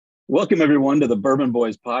Welcome, everyone, to the Bourbon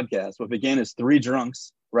Boys podcast. What began as three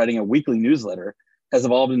drunks writing a weekly newsletter has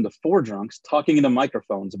evolved into four drunks talking into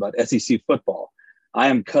microphones about SEC football. I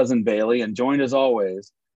am Cousin Bailey, and joined as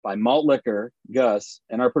always by Malt Liquor, Gus,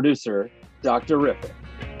 and our producer, Dr. Riffick.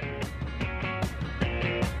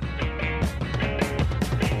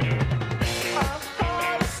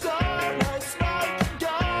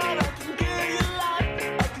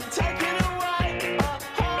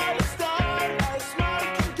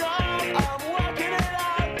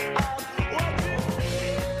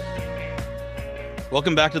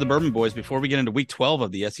 Welcome back to the Bourbon Boys. Before we get into week 12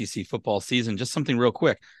 of the SEC football season, just something real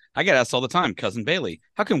quick. I get asked all the time, Cousin Bailey,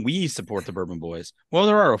 how can we support the Bourbon Boys? Well,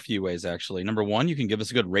 there are a few ways, actually. Number one, you can give us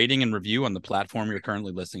a good rating and review on the platform you're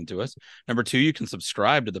currently listening to us. Number two, you can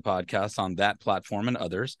subscribe to the podcast on that platform and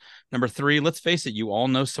others. Number three, let's face it, you all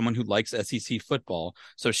know someone who likes SEC football,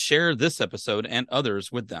 so share this episode and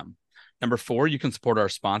others with them. Number four, you can support our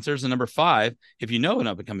sponsors. And number five, if you know an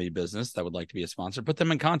up-and-coming business that would like to be a sponsor, put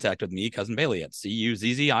them in contact with me, Cousin Bailey, at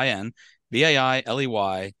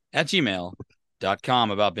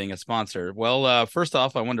CUZZINBAILEY@gmail.com about being a sponsor. Well, first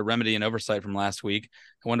off, I wanted to remedy an oversight from last week.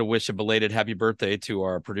 I wanted to wish a belated happy birthday to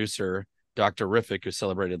our producer, Dr. Riffick, who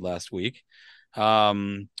celebrated last week.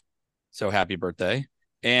 So happy birthday.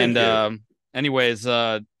 And anyways,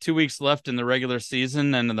 2 weeks left in the regular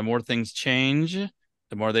season, and the more things change,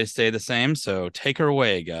 the more they stay the same. So take her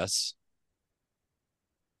away, Gus.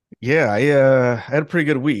 Yeah, I had a pretty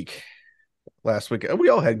good week last week. We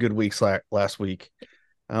all had good weeks last week.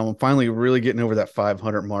 I'm finally really getting over that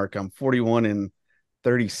 500 mark. I'm 41 and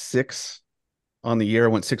 36 on the year. I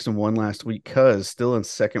went 6-1 last week. Cuz still in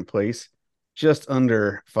second place, just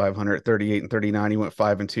under 500, 38 and 39. He went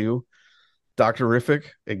 5-2. Dr. Riffick,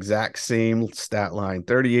 exact same stat line,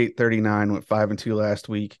 38, 39, went 5-2 last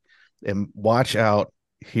week. And watch out.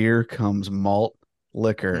 Here comes Malt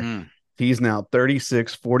Liquor. He's now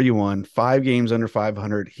 36, 41, 5 games under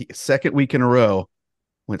 500. Second week in a row,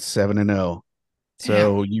 went 7-0.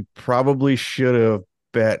 So you probably should have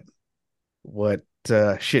bet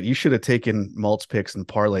you should have taken Malt's picks and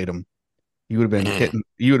parlayed them. You would have been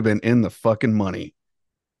you would have been in the fucking money.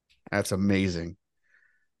 That's amazing.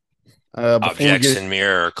 Objects in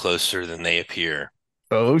mirror are closer than they appear.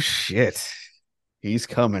 Oh shit. He's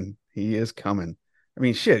coming. He is coming. I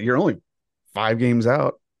mean, shit, you're only 5 games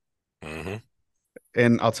out. Mm-hmm.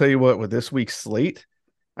 And I'll tell you what, with this week's slate,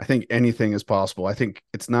 I think anything is possible. I think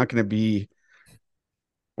it's not going to be,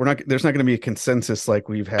 there's not going to be a consensus like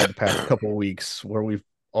we've had the past couple of weeks where we've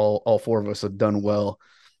all four of us have done well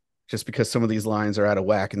just because some of these lines are out of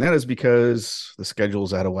whack. And that is because the schedule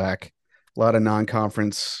is out of whack. A lot of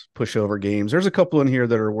non-conference pushover games. There's a couple in here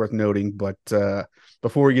that are worth noting, but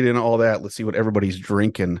before we get into all that, let's see what everybody's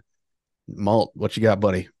drinking. Malt, what you got,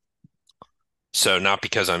 buddy? So not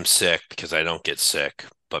because I'm sick, because I don't get sick,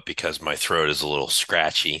 but because my throat is a little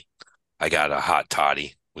scratchy, I got a hot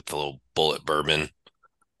toddy with a little bullet bourbon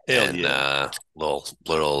little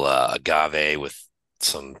agave with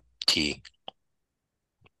some tea.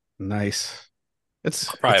 Nice. I'll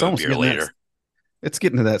probably have a beer later. It's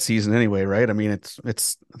getting to that season anyway, right? I mean, it's I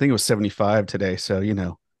think it was 75 today, so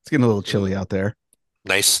it's getting a little chilly out there. A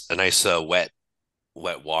nice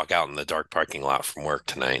wet walk out in the dark parking lot from work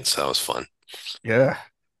tonight, so that was fun. Yeah.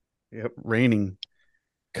 Yep, raining.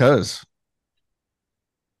 Cuz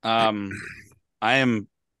I am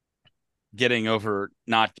getting over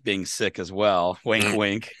not being sick as well. Wink,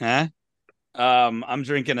 wink. Huh? I'm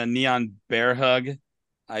drinking a Neon Bear Hug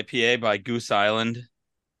IPA by Goose Island.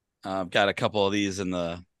 I've got a couple of these in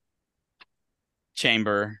the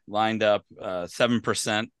chamber lined up.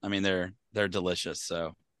 7%. I mean, they're delicious,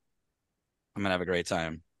 so I'm gonna have a great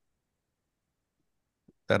time.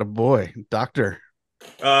 That a boy, Doctor.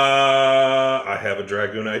 I have a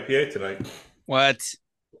Dragoon IPA tonight. What?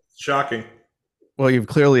 Shocking. Well, you've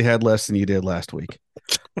clearly had less than you did last week.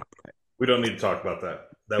 We don't need to talk about that.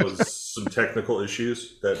 That was some technical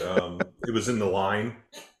issues that it was in the line.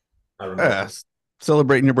 I don't know.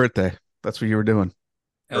 Celebrating your birthday. That's what you were doing.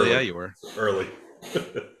 Hell yeah, you were. Early.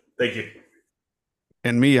 Thank you.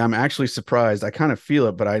 And me, I'm actually surprised. I kind of feel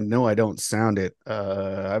it, but I know I don't sound it.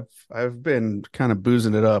 I've been kind of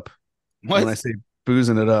boozing it up. What? When I say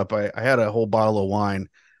boozing it up, I had a whole bottle of wine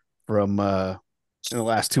from in the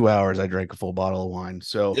last 2 hours. I drank a full bottle of wine.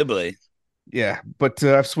 So yeah, but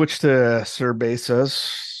I've switched to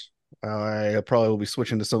cervezas. I probably will be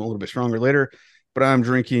switching to something a little bit stronger later, but I'm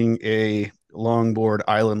drinking a Longboard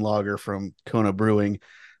Island Lager from Kona Brewing.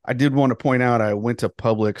 I did want to point out I went to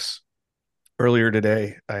Publix earlier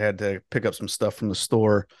today. I had to pick up some stuff from the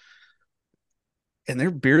store, and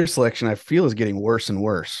their beer selection I feel is getting worse and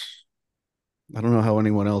worse. I don't know how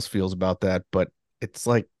anyone else feels about that, but it's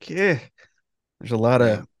like, there's a lot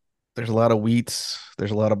Yeah. of there's a lot of wheats,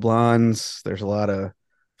 there's a lot of blondes, there's a lot of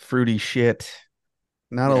fruity shit.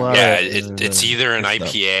 Not a Yeah. lot Yeah, of it's either an good stuff.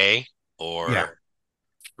 IPA Yeah, or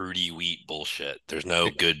fruity wheat bullshit. There's no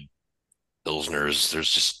good Pilsners.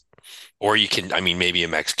 There's just, or you can, I mean, maybe a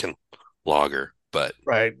Mexican lager,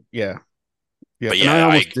 right. Yeah, yep. but And I yeah,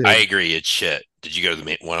 almost I did. agree. It's shit. Did you go to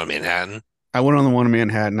the one on Manhattan? I went on the one in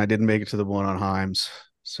Manhattan. I didn't make it to the one on Himes.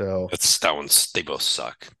 So That one's, they both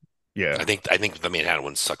suck. yeah, I think the Manhattan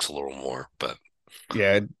one sucks a little more, but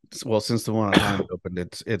yeah. Well, since the one on Himes opened,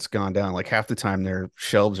 it's gone down. Like half the time, their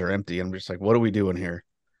shelves are empty. I'm just like, what are we doing here?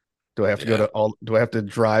 Do I have to go yeah. to all? Do I have to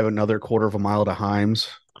drive another quarter of a mile to Himes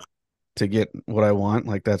to get what I want?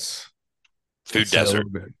 Like Food it's a desert. little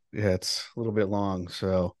bit, yeah, it's a little bit long.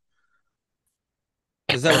 So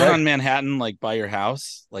Is that all one right, on Manhattan, like by your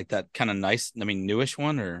house? Like that kind of nice, I mean, newish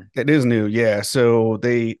one or it is new. Yeah. So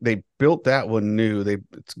they built that one new.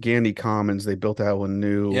 It's Gandy Commons. They built that one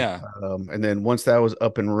new. yeah, And then once that was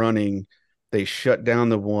up and running, they shut down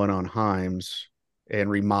the one on Himes and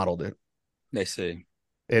remodeled it. they see.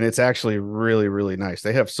 And it's actually really, really nice.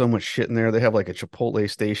 They have so much shit in there. They have like a Chipotle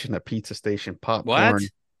station, a pizza station, popcorn. What?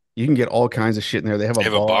 You can get all kinds of shit in there. They have a They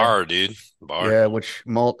have a bar. bar, dude. Bar. Yeah, which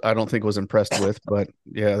Malt I don't think was impressed with, but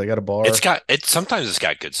yeah, they got a It's bar. got it. Sometimes it's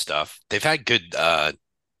got good stuff. They've had good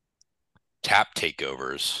tap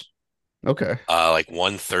takeovers. Okay. Like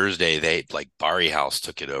one Thursday, they like Bari House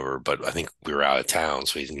took it over, but I think we were out of town,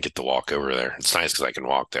 so we didn't get to walk over there. It's nice because I can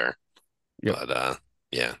walk there. Yep. But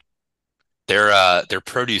yeah, their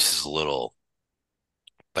produce is a little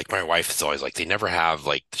like my wife is always like they never have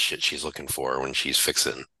like the shit she's looking for when she's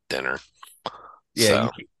fixing dinner. Yeah,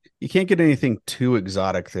 So you can't get anything too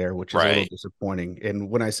exotic there, which is a little right, disappointing. And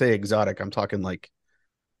when I say exotic, I'm talking like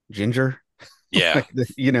ginger, yeah,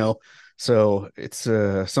 like so it's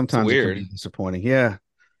It's sometimes it can be weird. disappointing. Yeah.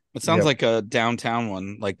 It sounds Yep. like a downtown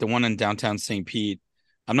one, like the one in downtown St. Pete.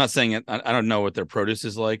 I'm not saying it. I don't know what their produce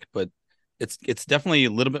is like, but it's definitely a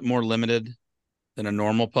little bit more limited than a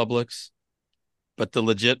normal Publix. But the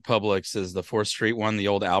legit Publix is the 4th Street one, the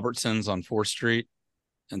old Albertsons on 4th Street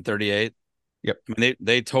and 38. Yep. I mean,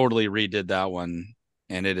 they totally redid that one,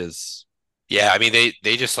 and it is yeah. I mean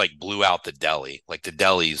they just like blew out the deli. Like the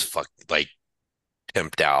deli's fuck like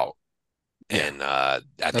pimped out yeah, and at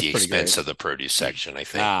that's the pretty great. expense of the produce section, I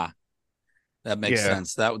think. Ah, that makes Yeah.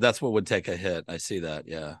 sense. That's what would take a hit. I see that.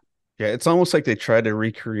 Yeah, Yeah. It's almost like they tried to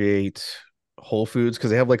recreate Whole Foods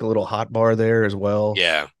because they have like a little hot bar there as well.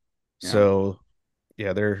 Yeah. yeah. So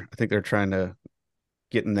yeah, I think they're trying to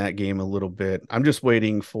get in that game a little bit. I'm just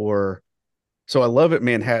waiting for. So I love at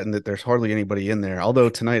Manhattan that there's hardly anybody in there. Although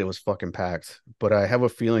tonight it was fucking packed, but I have a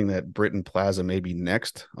feeling that Britain Plaza may be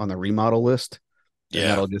next on the remodel list, and Yeah.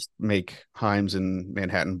 that'll just make Himes and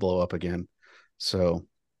Manhattan blow up again. So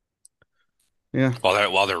yeah,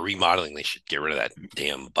 While they're remodeling, they should get rid of that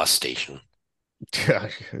damn bus station.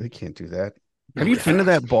 they can't do that. Have Oh you been to gosh.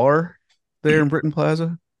 that bar there in Britain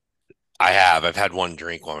Plaza? I have. I've had one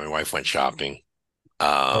drink while my wife went shopping.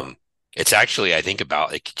 Oh, It's actually, I think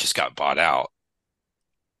about it just got bought out.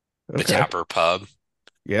 The okay. Tapper Pub.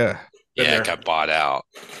 Yeah. Been Yeah, it there. got bought out.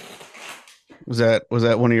 Was that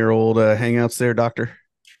one of your old hangouts there, Doctor?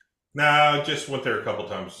 Nah, just went there a couple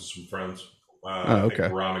times with some friends. Oh, I think okay.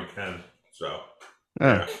 Ron and Ken. So Oh,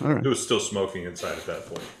 yeah, all right. it was still smoking inside at that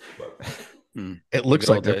point. But Hmm. It The looks good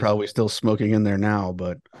like old they're days. probably still smoking in there now,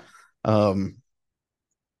 but um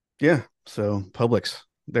yeah, so Publix,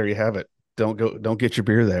 there you have it. Don't get your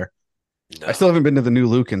beer there. I still No. haven't been to the new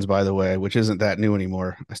Lukens, by the way, which isn't that new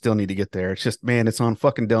anymore. I still need to get there. It's just, man, it's on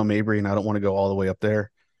fucking Del Mabry, and I don't want to go all the way up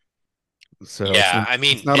there. So Yeah, I it's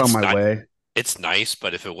mean, not on my way. it's nice,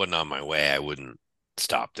 but if it wasn't on my way, I wouldn't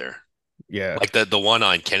stop there. Yeah. Like the one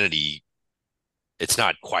on Kennedy, it's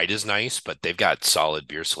not quite as nice, but they've got solid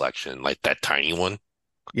beer selection, like that tiny one, like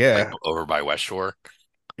Yeah. over by West Shore.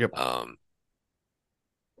 Yep. Um,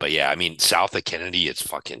 but yeah, I mean, south of Kennedy, it's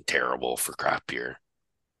fucking terrible for craft beer.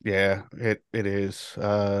 Yeah, it is.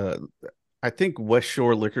 I think West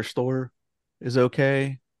Shore Liquor Store is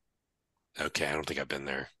okay. Okay, I don't think I've been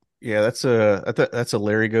there. Yeah, that's a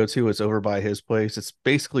Larry go to. It's over by his place. It's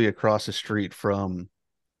basically across the street from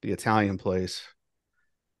the Italian place.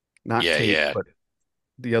 Not Yeah, Tate's, yeah. but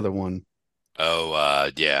the other one. Oh,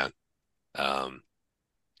 yeah. Um,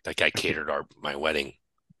 that guy I can't. catered my wedding.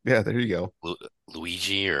 Yeah, there you go. Lu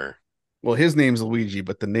Luigi or Well, his name's Luigi,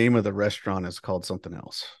 but the name of the restaurant is called something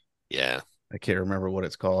else. yeah, I can't remember what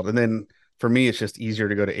it's called. And then for me, it's just easier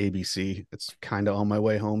to go to ABC. It's kind of on my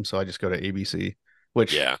way home, so I just go to ABC,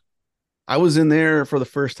 which yeah. I was in there for the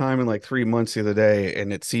first time in like 3 months the other day,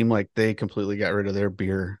 and it seemed like they completely got rid of their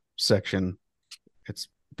beer section. It's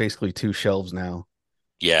basically 2 shelves now.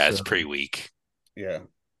 Yeah, So it's pretty weak. yeah,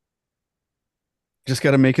 just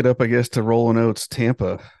got to make it up, I guess, to Rolling Oats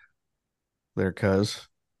Tampa there, cuz.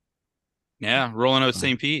 Yeah, rolling out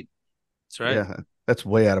St. Pete. That's right. Yeah, that's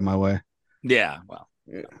way out of my way. Yeah. Well,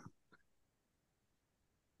 Yeah.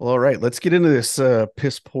 Well, all right, let's get into this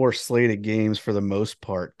piss poor slate of games for the most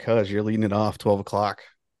part, cuz you're leading it off 12 o'clock.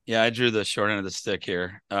 yeah, I drew the short end of the stick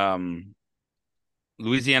here.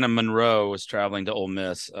 Louisiana Monroe was traveling to Ole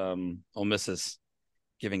Miss. Ole Miss is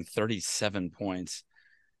giving 37 points.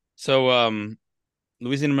 So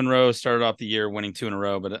Louisiana Monroe started off the year winning 2 in a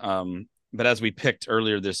row, but as we picked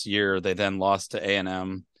earlier this year, they then lost to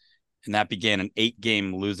A&M, and that began an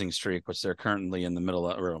 8-game losing streak, which they're currently in the middle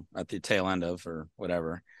of, or at the tail end of, or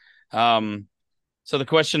whatever. So the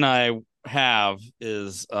question I have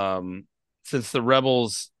is, since the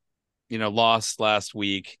Rebels, lost last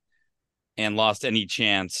week and lost any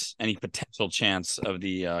potential chance of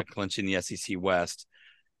the clinching the SEC West,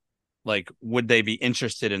 like, would they be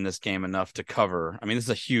interested in this game enough to cover? I mean, this is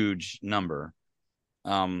a huge number.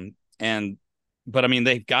 But I mean,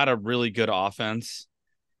 they've got a really good offense.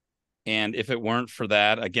 And if it weren't for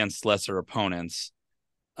that against lesser opponents,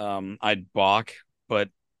 I'd balk. But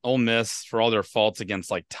Ole Miss, for all their faults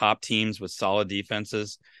against like top teams with solid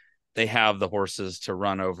defenses, they have the horses to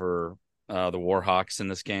run over the Warhawks in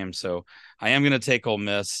this game. So I am going to take Ole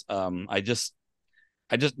Miss.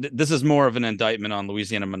 This is more of an indictment on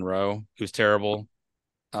Louisiana Monroe, who's terrible.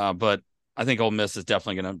 But I think Ole Miss is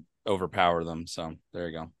definitely going to overpower them. So there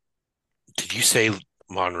you go. Did you say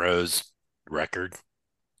Monroe's record?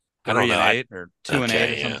 I 3 don't know. and 8 or 2 and 8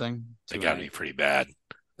 or Yeah. something. They got to be pretty bad.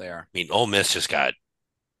 They are. I mean, Ole Miss just got.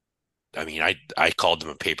 I mean, I called them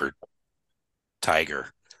a paper tiger,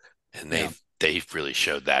 and they really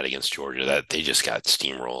showed that against Georgia, that they just got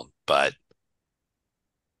steamrolled. But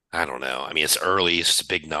I don't know. I mean, it's early, it's a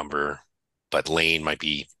big number, but Lane might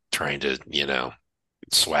be trying to,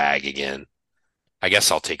 swag again. I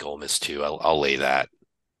guess I'll take Ole Miss too. I'll lay that.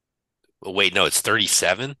 But wait, no, it's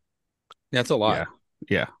 37. That's a lot.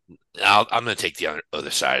 Yeah. I'm going to take the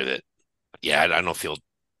other side of it. Yeah, I don't feel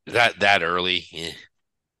that early.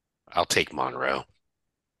 I'll take Monroe.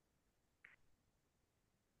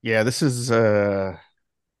 Yeah, this isn't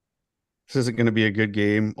going to be a good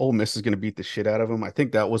game. Ole Miss is going to beat the shit out of them. I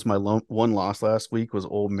think that was my one loss last week was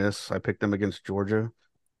Ole Miss. I picked them against Georgia,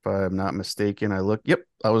 if I'm not mistaken. Yep,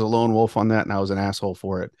 I was a lone wolf on that, and I was an asshole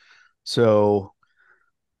for it. So,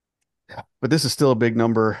 but this is still a big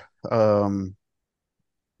number.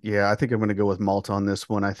 Yeah, I think I'm going to go with Malt on this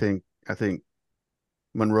one. I think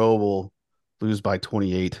Monroe will lose by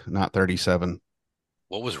 28, not 37.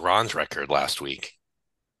 What was Ron's record last week?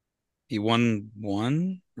 He won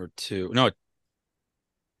 1 or 2. No,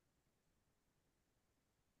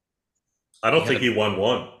 I don't think he won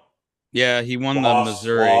one. Yeah, he won the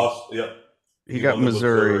Missouri. Yep. He got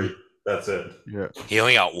Missouri. That's it. Yeah. He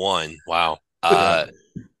only got one. Wow.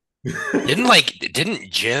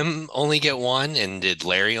 Didn't Jim only get one, and did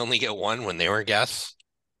Larry only get one when they were guests?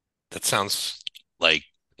 That sounds like,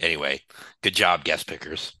 anyway, good job, guest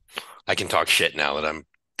pickers. I can talk shit now that I'm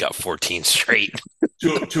got 14 straight.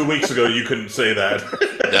 2 weeks ago, you couldn't say that.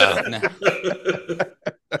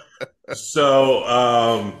 No.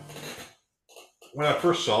 So, when I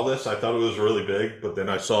first saw this, I thought it was really big, but then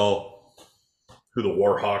I saw who the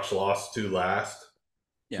Warhawks lost to last.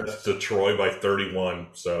 Yeah. That's to Troy by 31.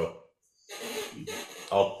 So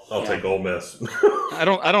I'll take Ole Miss. I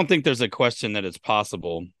don't think there's a question that it's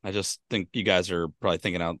possible. I just think you guys are probably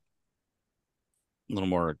thinking out a little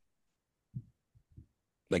more,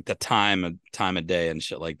 like the time of day and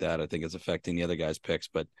shit like that. I think is affecting the other guys' picks,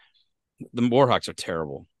 but the Warhawks are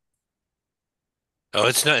terrible. Oh,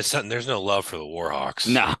 it's not. There's no love for the Warhawks.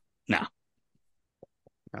 No.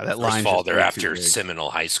 That line. First of all, they're after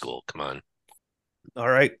Seminole High School. Come on. All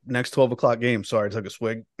right, next 12 o'clock game. Sorry, I took a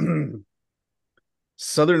swig.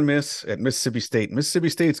 Southern Miss at Mississippi State. Mississippi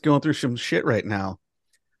State's going through some shit right now.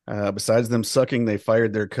 Besides them sucking, they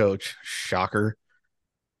fired their coach. Shocker.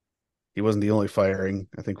 He wasn't the only firing.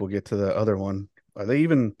 I think we'll get to the other one. Are they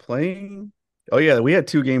even playing? Oh, yeah, we had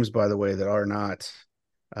 2 games, by the way, that are not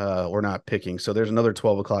we're not picking. So there's another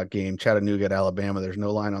 12 o'clock game. Chattanooga at Alabama. There's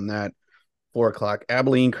no line on that. 4 o'clock.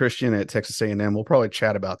 Abilene Christian at Texas A&M. We'll probably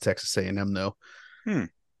chat about Texas A&M, though.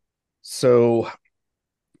 So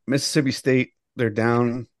Mississippi State, they're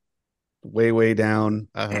down, way down.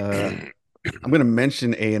 I'm going to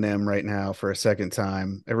mention A&M right now for a second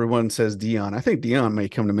time. Everyone says Dion. I think Dion may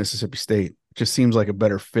come to Mississippi State. Just seems like a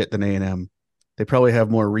better fit than A&M. They probably have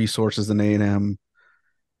more resources than A&M.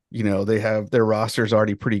 They have their roster's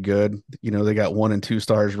already pretty good. They got 1 and 2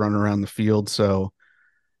 stars running around the field. So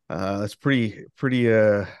that's it's a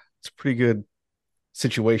pretty good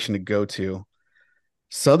situation to go to.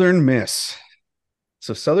 Southern Miss.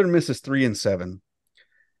 So Southern Miss is 3-7.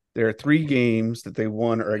 There are 3 games that they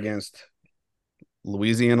won are against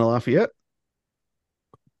Louisiana Lafayette,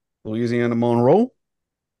 Louisiana Monroe,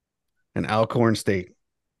 and Alcorn State.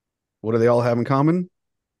 What do they all have in common?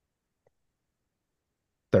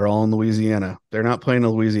 They're all in Louisiana. They're not playing a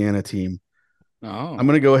Louisiana team. Oh, I'm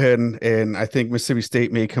going to go ahead and I think Mississippi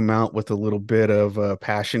State may come out with a little bit of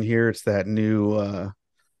passion here. It's that new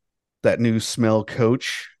smell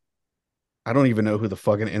coach. I don't even know who the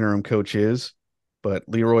fucking interim coach is, but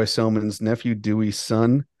Leroy Selman's nephew, Dewey's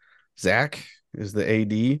son, Zach, is the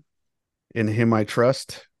AD. In him, I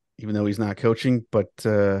trust, even though he's not coaching. But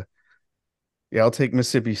yeah, I'll take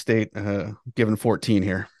Mississippi State, given 14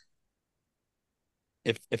 here.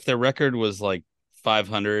 if their record was like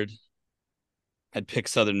 500, I'd pick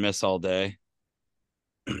Southern Miss all day.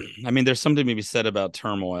 I mean, there's something to be said about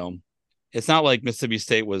turmoil. It's not like Mississippi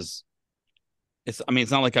State was. It's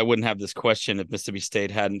not like I wouldn't have this question if Mississippi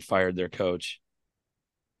State hadn't fired their coach.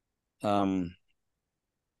 Um,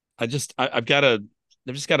 I've just got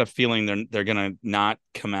a feeling they're gonna not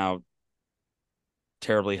come out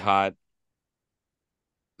terribly hot.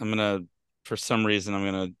 For some reason,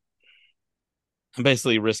 I'm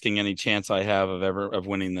basically risking any chance I have of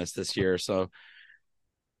winning this year. So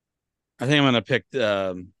I think I'm gonna pick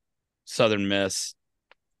Southern Miss.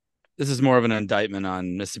 This is more of an indictment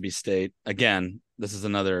on Mississippi State. Again, this is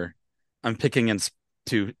another. I'm picking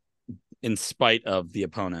in spite of the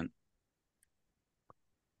opponent.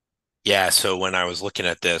 Yeah, so when I was looking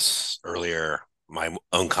at this earlier, my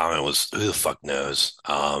own comment was, who the fuck knows?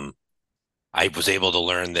 I was able to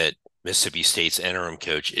learn that Mississippi State's interim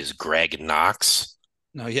coach is Greg Knox.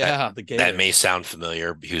 No, yeah, the Gator. That may sound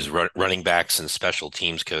familiar. He was running backs and special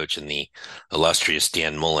teams coach in the illustrious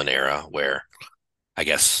Dan Mullen era, where I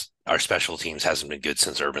guess our special teams hasn't been good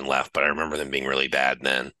since Urban left, but I remember them being really bad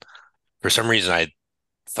then. For some reason, I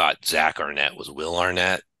thought Zach Arnett was Will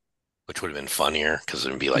Arnett, which would have been funnier because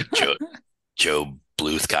it would be like Joe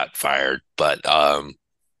Bluth got fired. But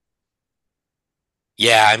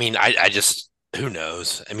yeah, I mean, I just, who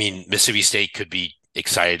knows? I mean, Mississippi State could be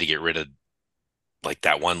excited to get rid of like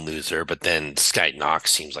that one loser, but then Sky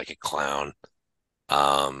Knox seems like a clown.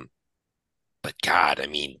 But God, I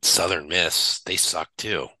mean, Southern Miss, they suck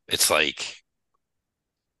too. It's like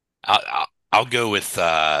I'll go with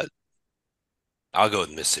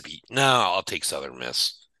Mississippi. No, I'll take Southern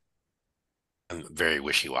Miss. I'm very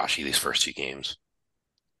wishy-washy these first 2 games.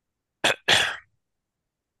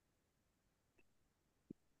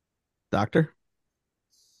 Doctor?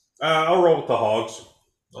 I'll roll with the Hogs.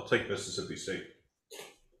 I'll take Mississippi State.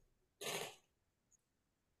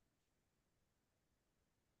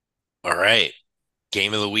 All right.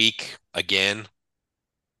 Game of the week again.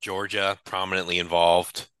 Georgia prominently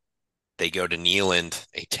involved. They go to Neyland,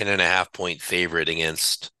 a 10.5-point favorite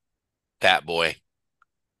against Fat Boy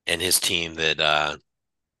and his team that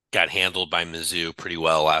got handled by Mizzou pretty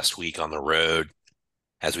well last week on the road.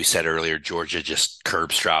 As we said earlier, Georgia just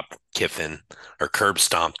curb stomped Kiffin.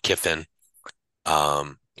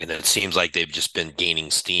 And it seems like they've just been gaining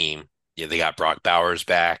steam. Yeah, they got Brock Bowers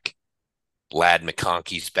back. Lad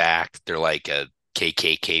McConkey's back. They're like a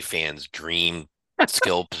KKK fan's dream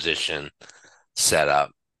skill position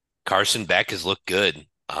setup. Carson Beck has looked good.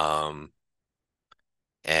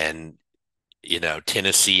 And,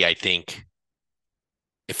 Tennessee, I think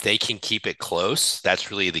if they can keep it close,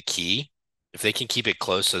 that's really the key. If they can keep it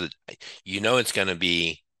close so that it's going to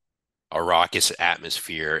be a raucous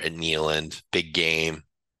atmosphere at Neyland, big game.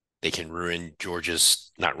 They can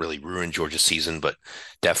not really ruin Georgia's season, but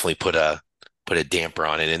definitely put a damper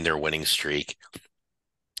on it in their winning streak.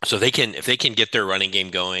 So if they can get their running game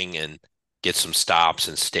going and get some stops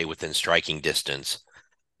and stay within striking distance,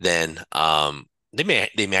 then they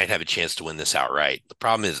might have a chance to win this outright. The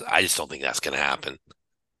problem is I just don't think that's going to happen.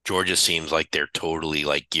 Georgia seems like they're totally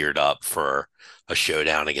like geared up for a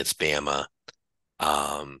showdown against Bama.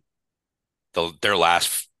 Their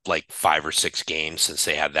last like 5 or 6 games since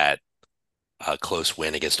they had that close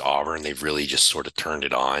win against Auburn, they've really just sort of turned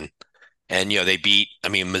it on. And,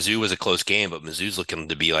 Mizzou was a close game, but Mizzou's looking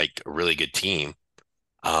to be like a really good team.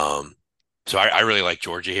 So I really like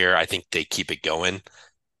Georgia here. I think they keep it going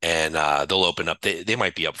and they'll open up. They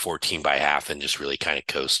might be up 14 by half and just really kind of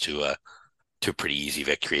coast to a pretty easy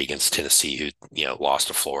victory against Tennessee, who, lost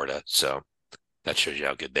to Florida. So that shows you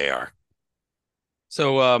how good they are.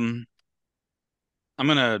 So I'm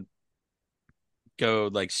gonna go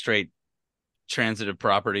like straight transitive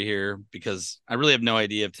property here because I really have no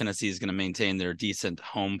idea if Tennessee is going to maintain their decent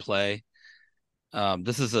home play.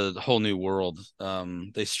 This is a whole new world.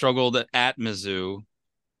 They struggled at Mizzou,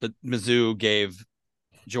 but Mizzou gave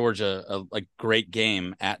Georgia a great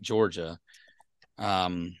game at Georgia.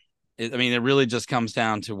 It really just comes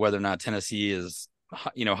down to whether or not Tennessee is,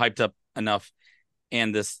 hyped up enough,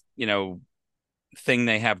 and this, thing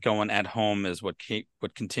they have going at home is what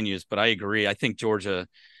continues. But I agree. I think Georgia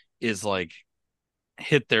is like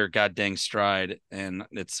hit their goddamn stride, and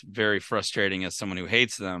it's very frustrating as someone who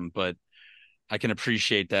hates them. But I can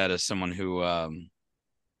appreciate that as someone who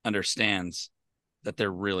understands that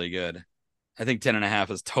they're really good. I think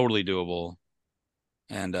 10.5 is totally doable.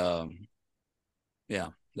 And yeah,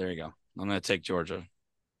 there you go. I'm going to take Georgia.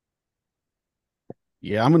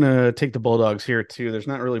 Yeah, I'm gonna take the Bulldogs here too. There's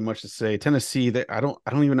not really much to say. Tennessee, I don't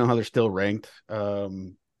even know how they're still ranked.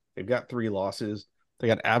 They've got 3 losses. They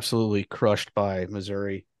got absolutely crushed by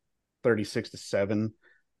Missouri, 36-7.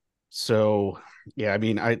 So yeah, I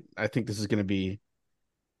mean, I think this is gonna be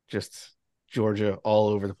just Georgia all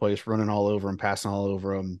over the place, running all over them, passing all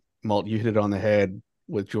over them. Malt, you hit it on the head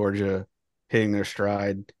with Georgia hitting their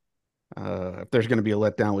stride. If there's going to be a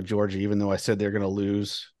letdown with Georgia, even though I said they're going to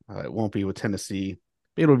lose, it won't be with Tennessee.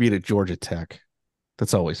 It'll be to Georgia Tech.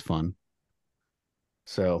 That's always fun.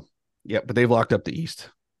 So, yeah, but they've locked up the East.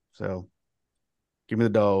 So, give me the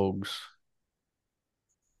Dogs.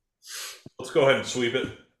 Let's go ahead and sweep it.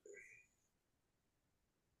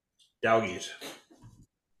 Doggies.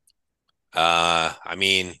 I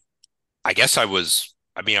mean, I guess I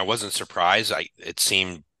wasn't surprised. It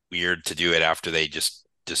seemed weird to do it after they just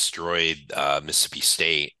destroyed Mississippi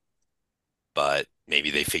State, but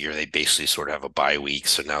maybe they figure they basically sort of have a bye week,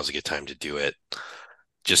 so now's a good time to do it.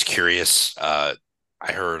 Just curious. I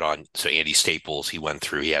heard so Andy Staples, he went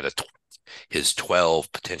through, he had his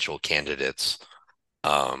 12 potential candidates.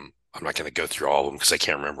 I'm not going to go through all of them because I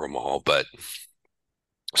can't remember them all, but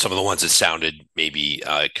some of the ones that sounded maybe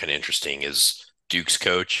kind of interesting is Duke's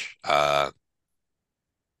coach. I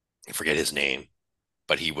forget his name,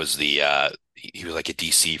 but he was he was like a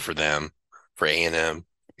DC for them for A&M.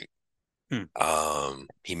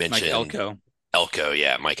 He mentioned Mike Elko. Elko,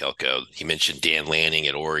 yeah, Mike Elko. He mentioned Dan Lanning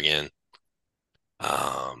at Oregon.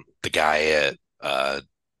 The guy at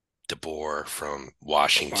DeBoer from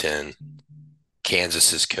Washington,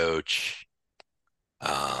 Kansas's coach.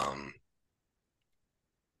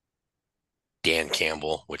 Dan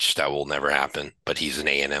Campbell, which that will never happen, but he's an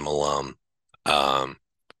A&M alum.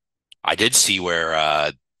 I did see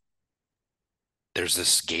where there's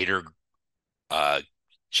this Gator.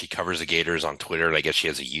 She covers the Gators on Twitter, and I guess she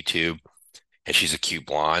has a YouTube, and she's a cute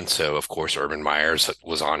blonde. So of course, Urban Myers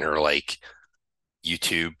was on her like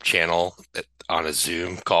YouTube channel on a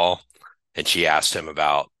Zoom call, and she asked him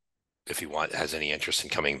about if he has any interest in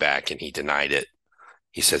coming back, and he denied it.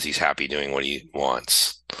 He says he's happy doing what he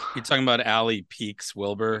wants. You're talking about Allie Peaks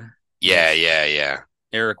Wilbur? Yeah.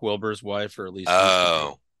 Eric Wilbur's wife, or at least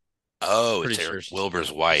it's Eric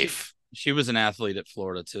Wilbur's wife. She was an athlete at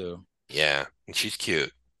Florida too. Yeah, and she's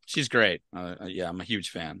cute. She's great. Yeah, I'm a huge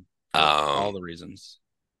fan for all the reasons.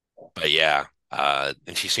 But yeah,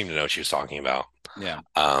 and she seemed to know what she was talking about. Yeah.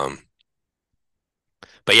 But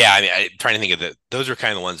yeah, I mean, I'm trying to think of those are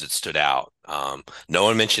kind of the ones that stood out. No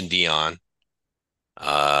one mentioned Dion.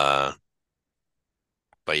 But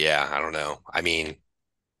yeah, I don't know. I mean,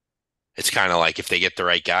 it's kind of like if they get the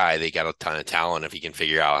right guy, they got a ton of talent. If he can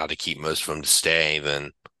figure out how to keep most of them to stay,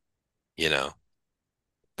 then, they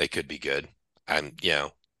could be good.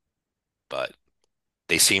 But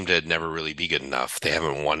they seem to never really be good enough. They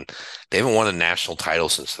haven't won a national title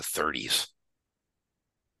since the 30s.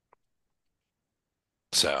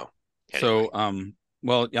 So, anyway.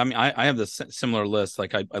 Well, I mean, I have this similar list.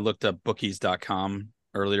 Like I looked up bookies.com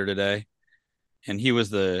earlier today, and he was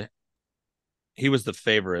the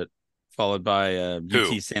favorite, followed by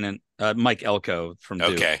UT San Mike Elko from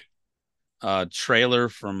Duke. Okay. Trailer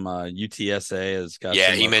from UTSA has got.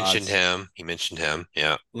 Yeah, he mentioned him.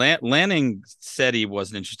 Yeah. Lanning said he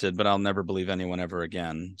wasn't interested, but I'll never believe anyone ever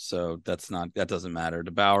again. So that doesn't matter.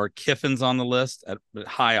 DeBauer, Kiffin's on the list at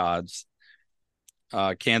high odds.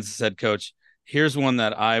 Kansas head coach. Here's one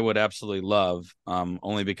that I would absolutely love,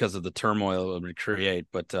 only because of the turmoil it would create.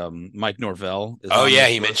 But Mike Norvell is. Oh yeah,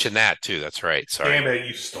 he mentioned that too. That's right. Sorry. Damn it,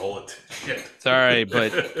 you stole it. Shit. Sorry,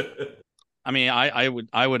 but I mean, I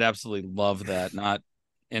would absolutely love that. Not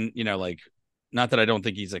that I don't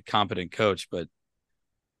think he's a competent coach, but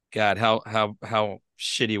God, how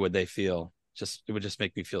shitty would they feel? It would just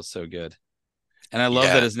make me feel so good. And I love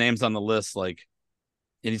that his name's on the list. Like,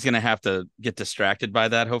 and he's gonna have to get distracted by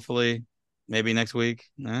that, hopefully. maybe next week.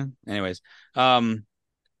 Anyways, yeah,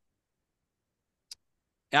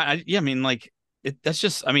 I mean, like that's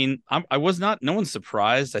just. I mean, I was not. No one's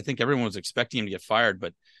surprised. I think everyone was expecting him to get fired,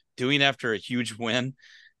 but doing after a huge win,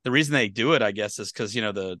 the reason they do it, I guess, is because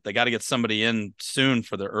they got to get somebody in soon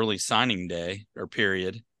for the early signing day or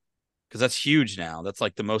period, because that's huge now. That's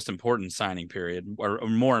like the most important signing period or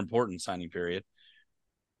more important signing period.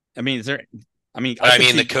 I mean, is there? I mean, I could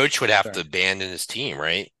mean, the see. coach would have Sorry. to abandon his team,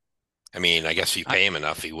 right? I mean, I guess if you pay him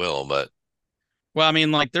enough, he will. But Well, I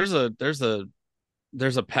mean, like there's a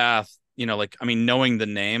path. Like I mean, knowing the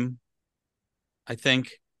name, I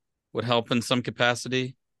think would help in some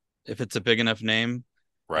capacity if it's a big enough name.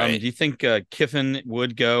 right, Do you think Kiffin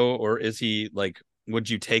would go, or is he like? Would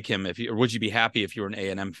you take him or would you be happy if you were an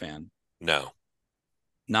A&M fan? no,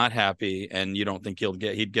 Not happy, and you don't think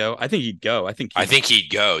he'd go? I think he'd go. I think he'd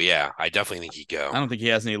go. Yeah, I definitely think he'd go. I don't think he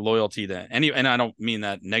has any loyalty to any, and I don't mean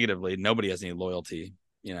that negatively. Nobody has any loyalty,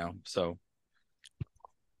 So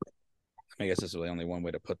I guess this is the only one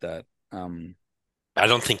way to put that. I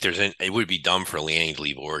don't think there's any. It would be dumb for Lanning to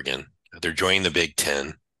leave Oregon. They're joining the Big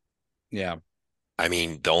Ten. Yeah, I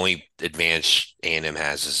mean, the only advantage A&M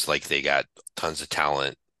has is like they got tons of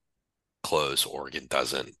talent. Close, Oregon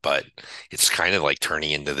doesn't, but it's kind of like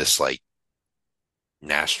turning into this like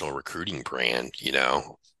national recruiting brand,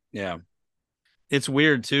 yeah. It's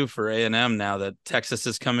weird too for A&M now that Texas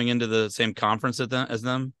is coming into the same conference as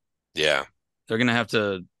them. Yeah. They're gonna have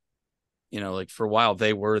to, like for a while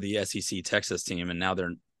they were the SEC Texas team, and now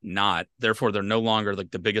they're not. Therefore, they're no longer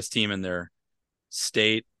like the biggest team in their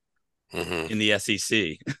state Mm-hmm. in the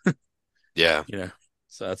SEC. Yeah.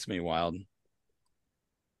 So that's me wild.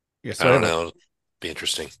 Yeah, I so don't know. It'd be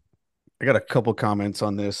interesting. I got a couple comments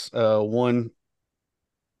on this. One,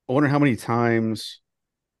 I wonder how many times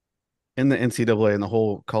in the NCAA and the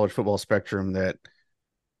whole college football spectrum that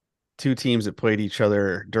two teams that played each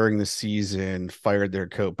other during the season fired their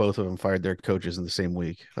coach. Both of them fired their coaches in the same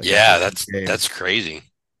week, like after Yeah, one that's game. that's crazy.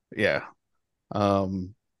 Yeah. Oh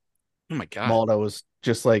my god. Malt, I was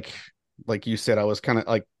just like you said, I was kind of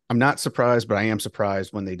like, I'm not surprised, but I am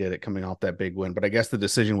surprised when they did it coming off that big win. But I guess the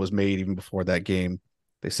decision was made even before that game.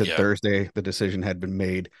 They said Yeah. Thursday the decision had been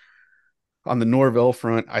made. On the Norvell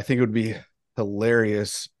front, I think it would be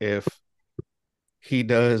hilarious if he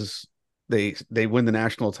does they win the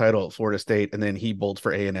national title at Florida State and then he bolts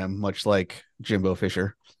for A&M, much like Jimbo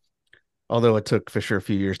Fisher. Although it took Fisher a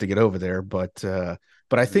few years to get over there, but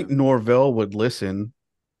I think Norvell would listen.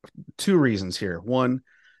 Two reasons here. One,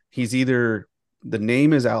 he's either the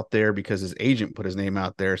name is out there because his agent put his name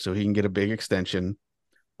out there so he can get a big extension,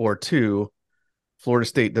 or two, Florida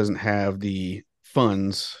State doesn't have the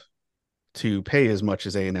funds to pay as much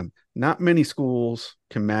as A&M. Not many schools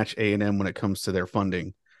can match A&M when it comes to their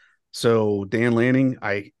funding. So Dan Lanning,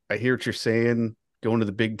 I hear what you're saying, going to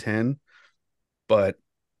the Big Ten, but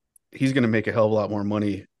he's going to make a hell of a lot more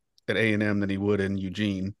money at A&M than he would in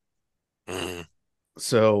Eugene. Mm-hmm.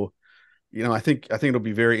 So, I think it'll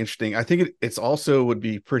be very interesting. I think it's also would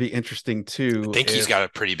be pretty interesting I too think he's if got a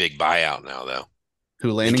pretty big buyout now, though.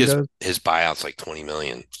 who I think Lanning does. his buyout's like 20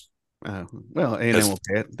 million. Well, A&M will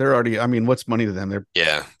pay it. They're already. I mean, what's money to them? They're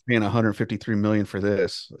Yeah. paying 153 million for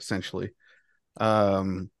this essentially.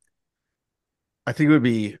 Um, I think it would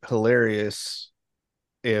be hilarious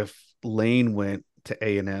if Lane went to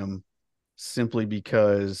A&M simply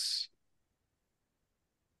because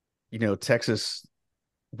Texas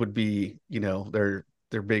would be their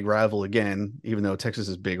big rival again, even though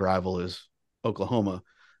Texas's big rival is Oklahoma.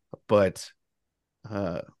 But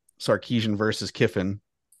Sarkisian versus Kiffin,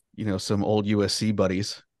 some old USC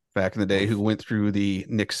buddies back in the day who went through the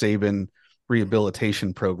Nick Saban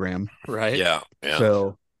rehabilitation program. Right. Yeah. Yeah.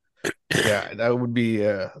 So yeah, that'd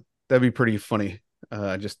be pretty funny.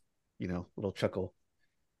 Just little chuckle.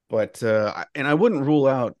 But and I wouldn't rule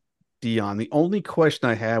out Dion. The only question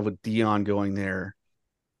I have with Dion going there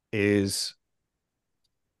is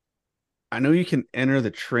I know you can enter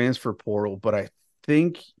the transfer portal, but I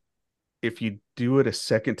think if you do it a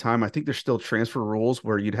second time, I think there's still transfer rules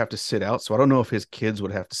where you'd have to sit out. So I don't know if his kids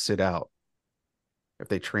would have to sit out if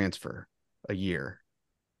they transfer a year.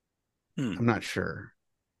 I'm not sure.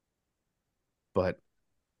 But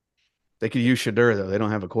they could use Shadur, though. They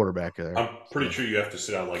don't have a quarterback there. I'm pretty sure you have to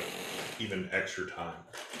sit out like even extra time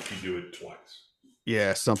if you do it twice.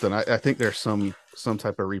 Yeah, something. I think there's some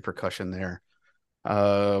type of repercussion there.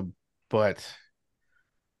 But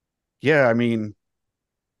yeah, I mean,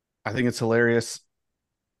 I think it's hilarious.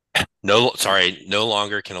 No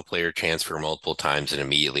longer can a player transfer multiple times and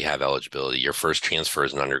immediately have eligibility. Your first transfer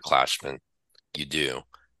as an underclassman. You do.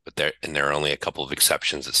 but there are only a couple of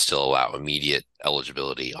exceptions that still allow immediate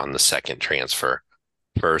eligibility on the second transfer.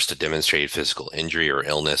 First, a demonstrated physical injury or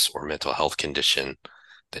illness or mental health condition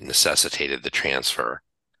that necessitated the transfer.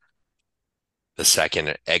 The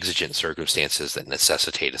second, exigent circumstances that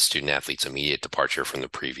necessitate a student athlete's immediate departure from the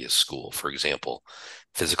previous school. For example,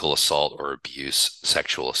 physical assault or abuse,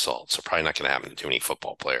 sexual assault. So probably not going to happen to too many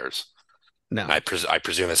football players. No. I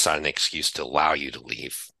presume it's not an excuse to allow you to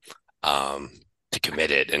leave, to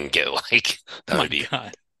commit it and get like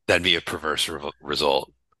that'd be a perverse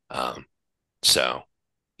result. So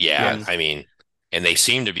yeah, I mean, and they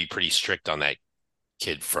seem to be pretty strict on that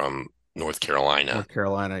kid from North Carolina. North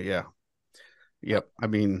Carolina, yeah. Yep. I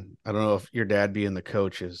mean, I don't know if your dad being the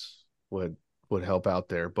coaches would help out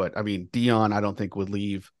there, but I mean, Dion, I don't think would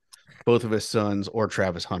leave both of his sons or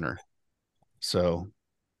Travis Hunter. So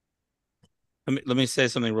let me say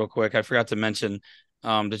something real quick. I forgot to mention.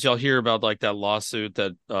 Did y'all hear about like that lawsuit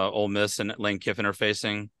that Ole Miss and Lane Kiffin are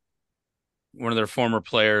facing? One of their former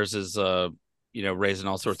players is raising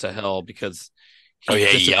all sorts of hell because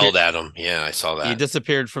he yelled at him. Yeah, I saw that. He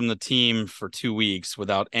disappeared from the team for 2 weeks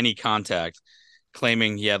without any contact,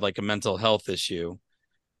 claiming he had like a mental health issue.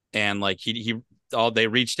 And like they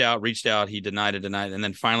reached out, he denied it. And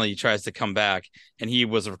then finally he tries to come back. And he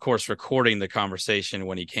was, of course, recording the conversation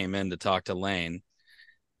when he came in to talk to Lane.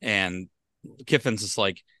 And Kiffin's just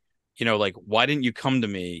like, why didn't you come to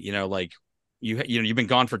me? You've been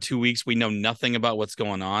gone for 2 weeks. We know nothing about what's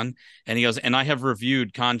going on. And he goes, and I have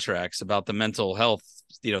reviewed contracts about the mental health,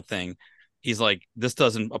 thing. He's like, this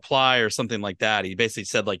doesn't apply or something like that. He basically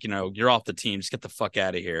said like, you're off the team. Just get the fuck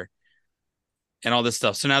out of here. And all this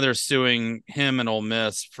stuff. So now they're suing him and Ole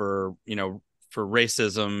Miss for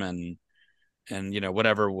racism and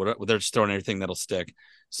whatever. They're just throwing everything that'll stick.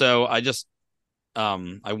 So I just,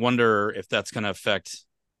 I wonder if that's going to affect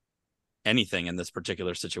anything in this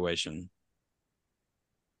particular situation.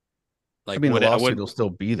 Like, I mean, the lawsuit will still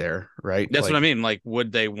be there, right? That's what I mean. Like,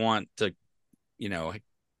 would they want to,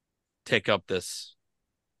 take up this?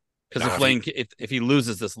 Because if he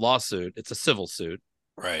loses this lawsuit, it's a civil suit,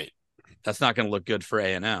 right? That's not going to look good for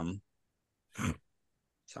A&M.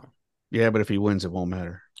 So, yeah, but if he wins, it won't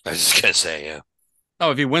matter. I was just gonna say, yeah.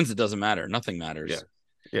 Oh, if he wins, it doesn't matter. Nothing matters.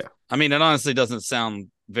 Yeah. I mean, it honestly doesn't sound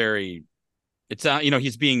very. It's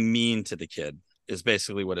he's being mean to the kid is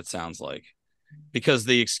basically what it sounds like, because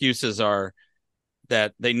the excuses are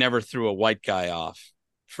that they never threw a white guy off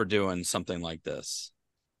for doing something like this,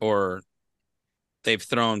 or they've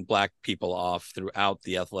thrown black people off throughout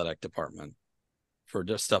the athletic department for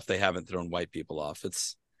just stuff they haven't thrown white people off.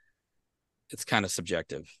 It's kind of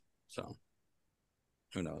subjective. So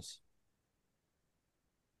who knows?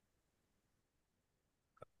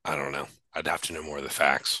 I don't know. I'd have to know more of the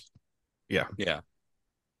facts. Yeah. Yeah.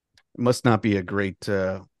 It must not be a great,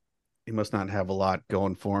 he must not have a lot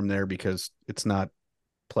going for him there because it's not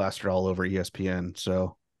plastered all over ESPN.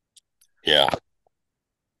 So, yeah.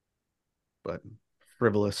 But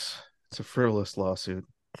frivolous. It's a frivolous lawsuit.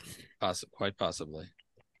 Quite possibly.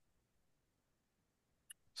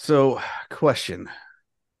 So, question.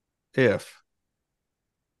 If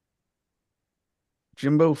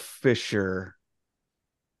Jimbo Fisher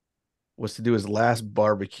was to do his last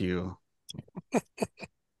barbecue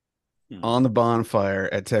on the bonfire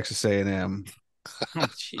at Texas A&M, oh,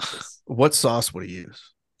 Jesus. What sauce would he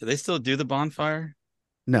use? Do they still do the bonfire?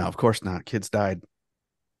 No, of course not. Kids died.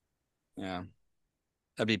 Yeah.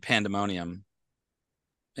 That'd be pandemonium.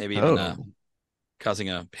 Maybe even causing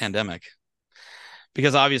a pandemic.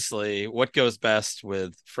 Because obviously, what goes best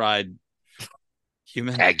with fried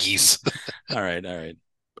human? Aggies. All right.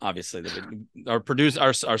 Obviously,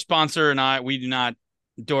 our sponsor and I, we do not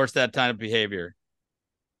endorse that kind of behavior.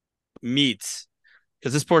 Meats.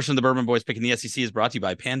 Because this portion of the Bourbon Boys Picking the SEC is brought to you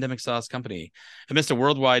by Pandemic Sauce Company. Amidst a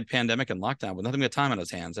worldwide pandemic and lockdown with nothing but time on his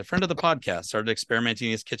hands, a friend of the podcast started experimenting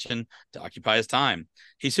in his kitchen to occupy his time.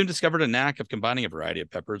 He soon discovered a knack of combining a variety of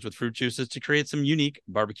peppers with fruit juices to create some unique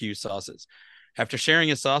barbecue sauces. After sharing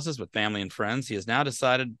his sauces with family and friends, he has now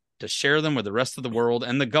decided to share them with the rest of the world,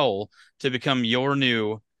 and the goal to become your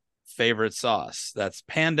new favorite sauce. That's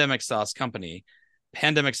Pandemic Sauce Company,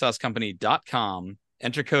 pandemicsaucecompany.com.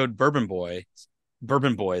 Enter code Bourbon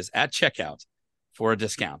Boys at checkout for a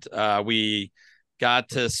discount. We got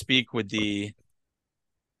to speak with the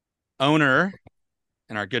owner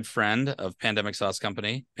and our good friend of Pandemic Sauce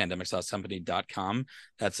Company, pandemicsaucecompany.com.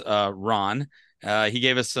 That's Ron. He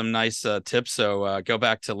gave us some nice tips. So go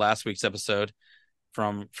back to last week's episode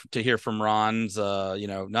to hear from Ron's,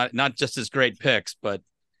 not just his great picks, but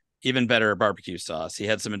even better barbecue sauce. He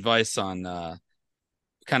had some advice on what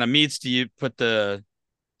kind of meats do you put the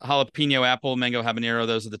jalapeno, apple, mango, habanero.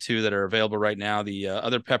 Those are the two that are available right now. The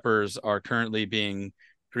other peppers are currently being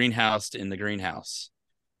greenhoused in the greenhouse.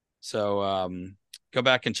 So go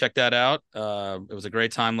back and check that out. It was a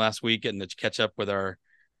great time last week getting to catch up with our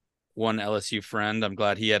one LSU friend. I'm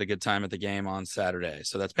glad he had a good time at the game on Saturday.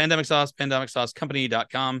 So that's Pandemic Sauce,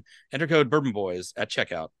 pandemicsaucecompany.com. Enter code Bourbon Boys at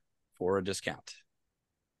checkout for a discount.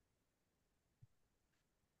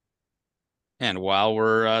 And while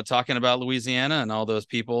we're talking about Louisiana and all those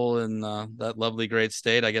people in that lovely, great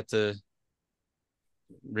state, I get to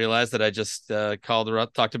realize that I just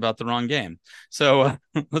talked about the wrong game. So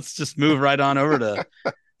let's just move right on over to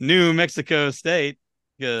New Mexico State,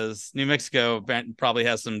 because New Mexico probably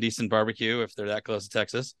has some decent barbecue if they're that close to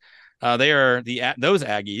Texas. They are those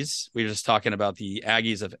Aggies. We were just talking about the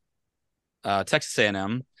Aggies of Texas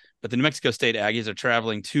A&M, but the New Mexico State Aggies are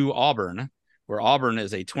traveling to Auburn, where Auburn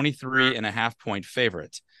is a 23.5-point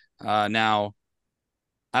favorite. Now,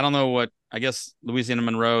 I don't know what, I guess Louisiana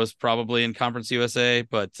Monroe is probably in Conference USA,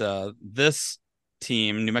 but this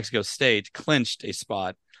team, New Mexico State, clinched a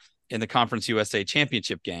spot in the Conference USA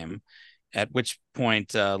championship game, at which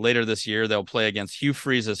point later this year, they'll play against Hugh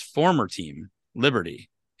Freeze's former team, Liberty,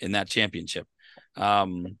 in that championship.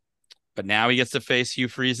 But now he gets to face the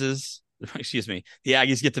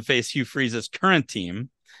Aggies get to face Hugh Freeze's current team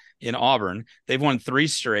in Auburn. They've won 3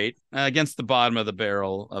 straight against the bottom of the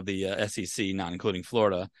barrel of the SEC, not including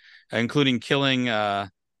Florida, including killing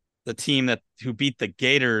the team who beat the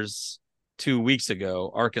Gators 2 weeks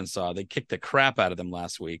ago, Arkansas. They kicked the crap out of them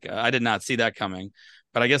last week. I did not see that coming,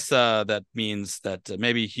 but I guess that means that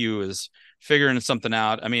maybe Hugh is figuring something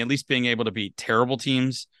out. I mean, at least being able to beat terrible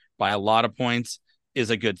teams by a lot of points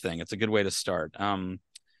is a good thing. It's a good way to start.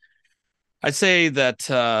 I'd say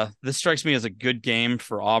that this strikes me as a good game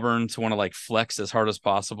for Auburn to want to flex as hard as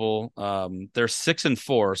possible. They're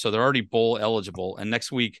 6-4, so they're already bowl eligible. And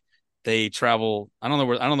next week they travel. I don't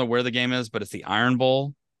know where the game is, but it's the Iron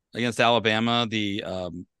Bowl against Alabama, the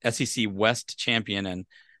SEC West champion, and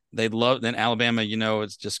then Alabama.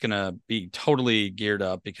 It's just gonna be totally geared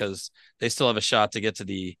up because they still have a shot to get to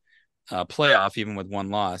the playoff even with one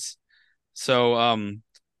loss. So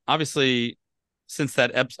obviously, since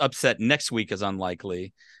that upset next week is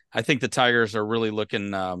unlikely, I think the Tigers are really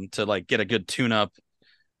looking to get a good tune-up.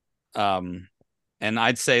 And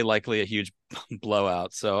I'd say likely a huge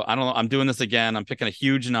blowout. So I don't know. I'm doing this again. I'm picking a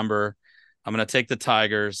huge number. I'm going to take the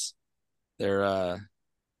Tigers. They're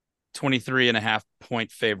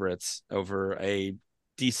 23.5-point favorites over a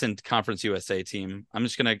decent Conference USA team. I'm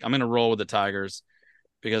going to roll with the Tigers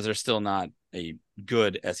because they're still not a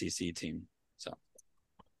good SEC team.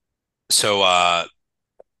 So I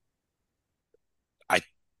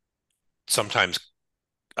sometimes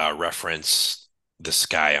reference this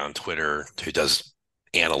guy on Twitter who does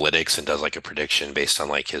analytics and does a prediction based on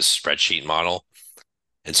his spreadsheet model.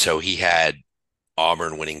 And so he had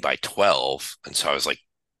Auburn winning by 12. And so I was like,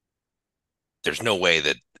 there's no way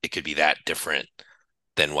that it could be that different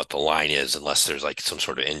than what the line is unless there's some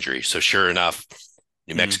sort of injury. So sure enough,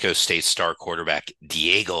 New Mexico State star quarterback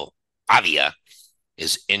Diego Avia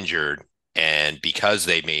is injured, and because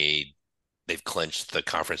they've clinched the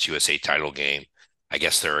Conference USA title game, I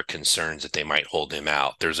guess there are concerns that they might hold him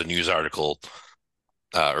out. There's a news article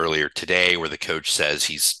earlier today where the coach says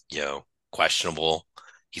he's questionable.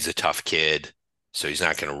 He's a tough kid, so he's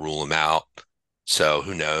not going to rule him out. So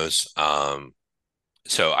who knows?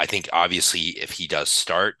 So I think obviously if he does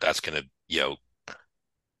start, that's going to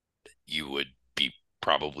you would be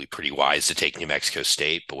probably pretty wise to take New Mexico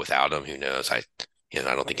State, but without him, who knows? I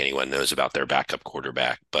don't think anyone knows about their backup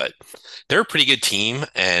quarterback, but they're a pretty good team.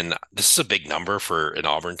 And this is a big number for an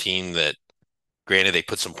Auburn team that, granted, they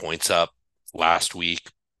put some points up last week,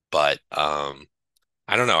 but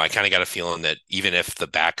I don't know. I kind of got a feeling that even if the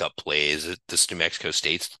backup plays, this New Mexico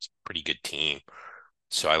State's a pretty good team.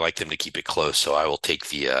 So I like them to keep it close. So I will take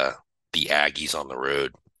the Aggies on the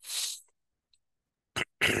road.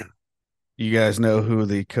 You guys know who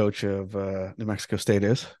the coach of New Mexico State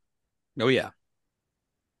is? Oh, yeah.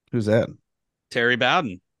 Who's that? Terry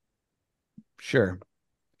Bowden. Sure.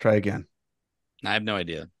 Try again. I have no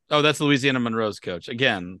idea. Oh, that's Louisiana Monroe's coach.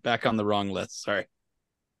 Again, back on the wrong list. Sorry.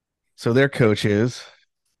 So their coach is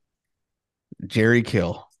Jerry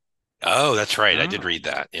Kill. Oh, that's right. I did read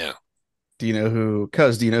that. Yeah. Do you know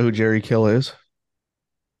who Jerry Kill is? Of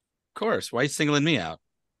course. Why are you singling me out?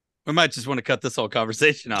 We might just want to cut this whole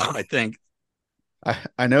conversation off, I think.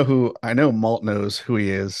 I know Malt knows who he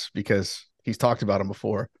is because he's talked about him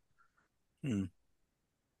before.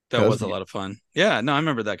 That was a lot of fun. Yeah, no, I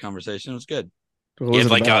remember that conversation. It was good. He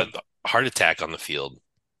had a heart attack on the field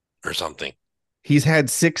or something. He's had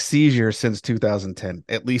 6 seizures since 2010,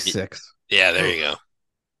 at least 6. Yeah, there you go.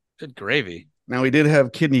 Good gravy. Now, he did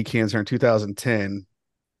have kidney cancer in 2010,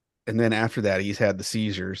 and then after that, he's had the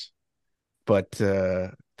seizures. But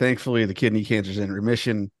thankfully, the kidney cancer's in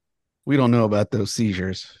remission. We don't know about those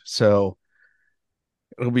seizures, so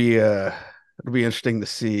it'll be interesting to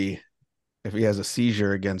see if he has a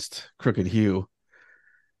seizure against Crooked Hugh.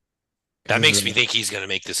 That makes me think he's going to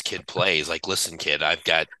make this kid play. He's like, listen, kid, I've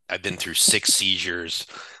been through 6 seizures.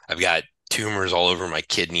 I've got tumors all over my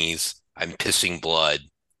kidneys. I'm pissing blood.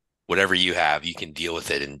 Whatever you have, you can deal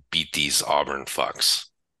with it and beat these Auburn fucks.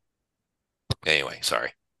 Anyway,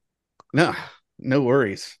 sorry. No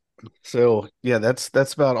worries. So yeah, that's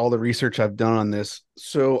about all the research I've done on this.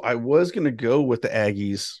 So I was gonna go with the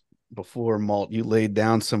Aggies before Malt. You laid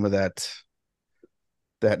down some of that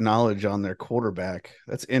knowledge on their quarterback.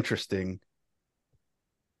 That's interesting.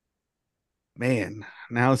 Man,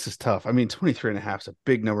 now this is tough. I mean, 23 and a half is a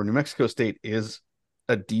big number. New Mexico State is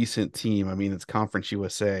a decent team. I mean, it's Conference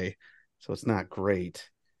USA, so it's not great.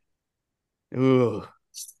 Ooh.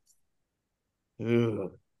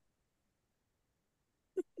 Ooh.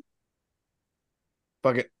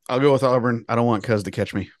 Fuck it. I'll go with Auburn. I don't want Cuz to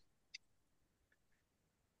catch me.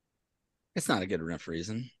 It's not a good enough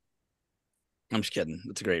reason. I'm just kidding.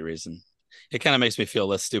 It's a great reason. It kind of makes me feel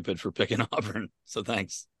less stupid for picking Auburn. So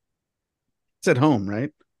thanks. It's at home, right?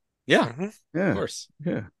 Yeah. Yeah. Of course.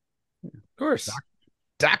 Yeah. Of course.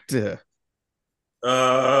 Doctor.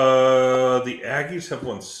 The Aggies have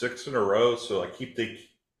won 6 in a row, so I keep it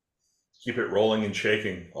rolling and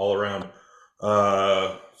shaking all around.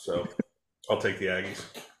 So I'll take the Aggies.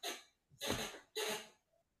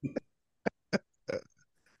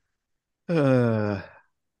 I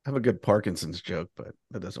have a good Parkinson's joke, but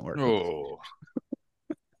that doesn't work. Oh.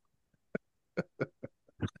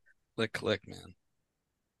 Click, man.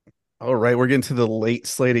 All right, we're getting to the late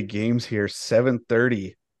slated games here.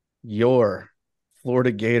 7:30. Your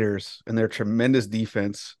Florida Gators and their tremendous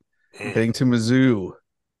defense heading to Mizzou.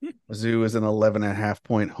 Mizzou is an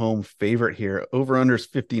 11.5-point home favorite here. Over unders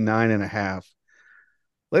 59.5.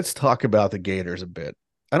 Let's talk about the Gators a bit.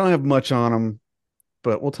 I don't have much on them,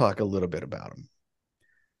 but we'll talk a little bit about them.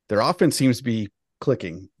 Their offense seems to be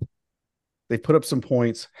clicking. They put up some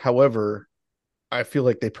points. However, I feel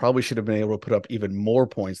like they probably should have been able to put up even more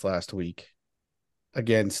points last week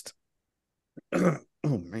against, oh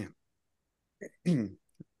man,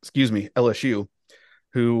 excuse me, LSU,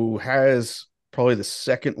 who has probably the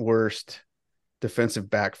second worst defensive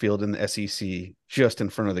backfield in the SEC, just in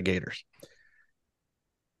front of the Gators.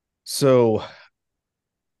 So,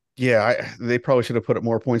 yeah, they probably should have put up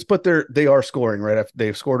more points, but they are scoring, right?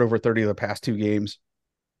 They've scored over 30 of the past 2 games.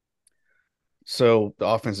 So the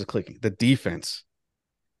offense is clicking. The defense,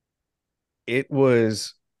 it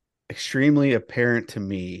was extremely apparent to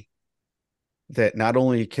me that not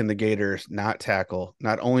only can the Gators not tackle,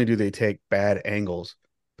 not only do they take bad angles,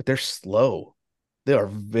 but they're slow. They are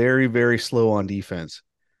very, very slow on defense.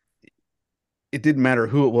 It didn't matter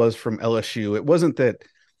who it was from LSU. It wasn't that,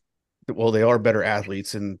 well, they are better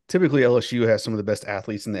athletes, and typically LSU has some of the best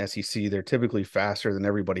athletes in the SEC. They're typically faster than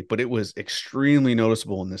everybody, but it was extremely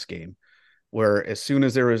noticeable in this game where as soon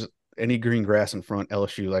as there was any green grass in front,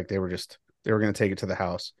 LSU, like they were going to take it to the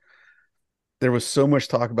house. There was so much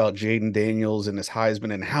talk about Jaden Daniels and his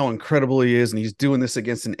Heisman and how incredible he is, and he's doing this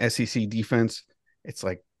against an SEC defense. It's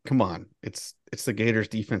like, come on, it's the Gators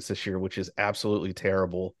defense this year, which is absolutely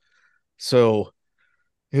terrible. So,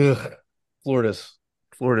 Florida's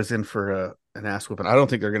in for an ass whooping. I don't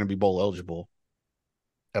think they're going to be bowl eligible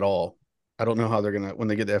at all. I don't know how they're going to, when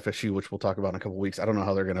they get to FSU, which we'll talk about in a couple of weeks, I don't know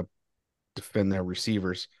how they're going to defend their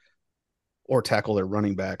receivers or tackle their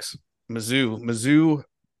running backs. Mizzou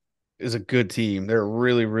is a good team. They're a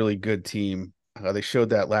really, really good team. They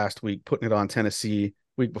showed that last week, putting it on Tennessee.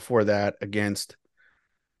 Week before that against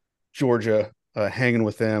Georgia, hanging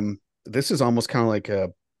with them. This is almost kind of like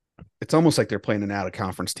it's almost like they're playing an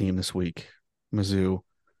out-of-conference team this week, Mizzou.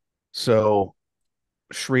 So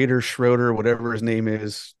Schroeder, whatever his name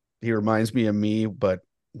is, he reminds me of me, but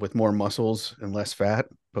with more muscles and less fat,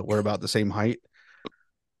 but we're about the same height.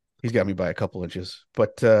 He's got me by a couple inches.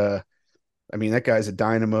 But, I mean, that guy's a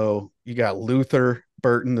dynamo. You got Luther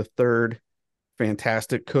Burton the third,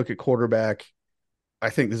 fantastic Cook at quarterback. I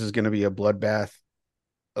think this is going to be a bloodbath.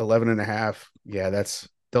 11.5. Yeah,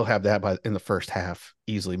 they'll have that in the first half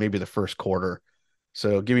easily, maybe the first quarter.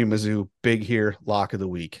 So give me Mizzou big here, lock of the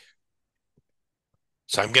week.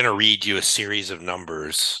 So I'm going to read you a series of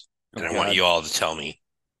numbers, and I want you all to tell me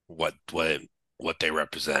what they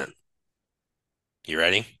represent. You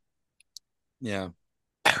ready? Yeah.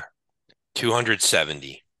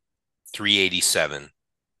 270. 387,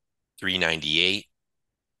 398,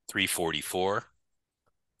 344,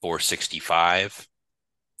 465,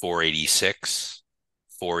 486,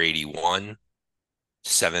 481,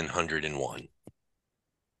 701.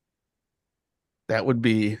 That would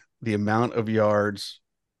be the amount of yards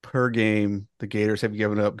per game the Gators have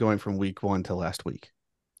given up going from week 1 to last week.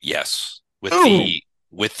 Yes, Boom!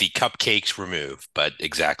 with the cupcakes removed, but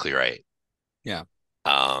exactly right. Yeah.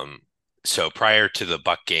 So prior to the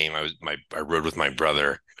Buck game, I rode with my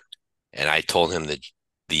brother, and I told him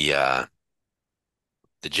the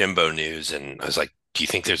Jimbo news, and I was like, "Do you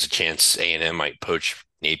think there's a chance A&M might poach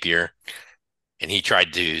Napier?" And he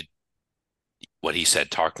tried to, what he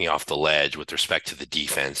said, talk me off the ledge with respect to the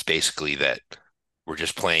defense, basically that we're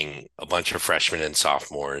just playing a bunch of freshmen and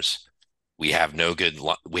sophomores. We have no good.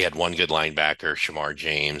 We had one good linebacker, Shamar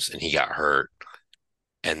James, and he got hurt,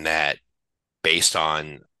 and that based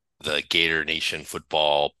on the Gator Nation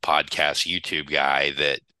Football Podcast YouTube guy,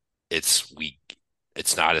 that it's we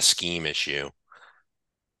it's not a scheme issue.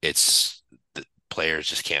 It's the players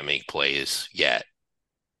just can't make plays yet.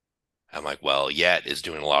 I'm like, well, Yet is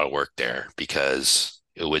doing a lot of work there because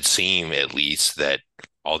it would seem at least that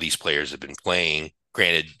all these players have been playing.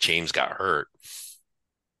 Granted, James got hurt,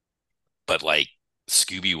 but like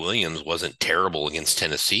Scooby Williams wasn't terrible against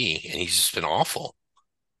Tennessee, and he's just been awful.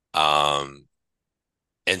 Um,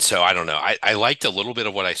 and so I don't know. I liked a little bit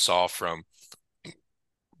of what I saw from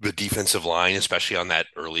the defensive line, especially on that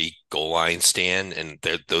early goal line stand. And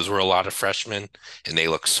those were a lot of freshmen, and they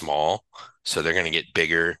look small. So they're going to get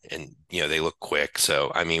bigger, and they look quick.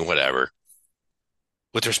 So I mean, whatever.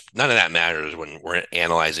 But there's none of that matters when we're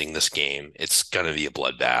analyzing this game. It's going to be a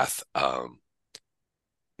bloodbath.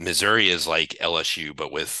 Missouri is like LSU,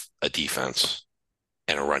 but with a defense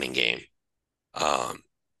and a running game. Um,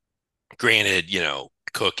 Granted,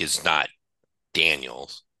 Cook is not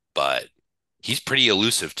Daniels, but he's pretty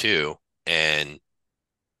elusive too. And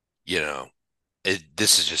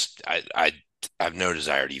this is just I have no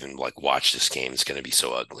desire to even like watch this game. It's going to be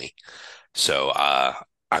so ugly. So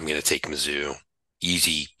I'm going to take Mizzou.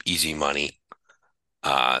 Easy money.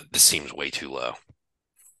 This seems way too low.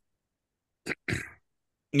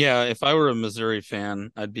 Yeah, if I were a Missouri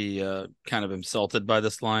fan, I'd be kind of insulted by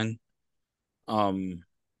this line.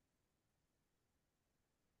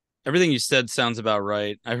 Everything you said sounds about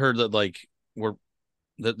right. I heard that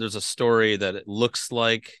there's a story that it looks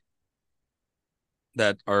like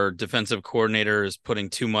that our defensive coordinator is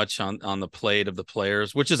putting too much on the plate of the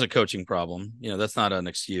players, which is a coaching problem. That's not an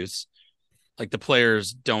excuse. Like the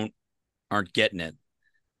players aren't getting it.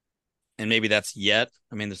 And maybe that's Yet.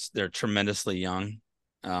 I mean, they're tremendously young.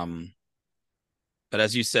 But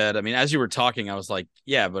as you said, I mean, as you were talking, I was like,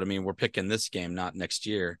 yeah, but I mean, we're picking this game, not next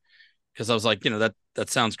year. Because I was like, that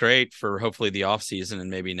sounds great for hopefully the off season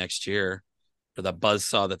and maybe next year, or the buzz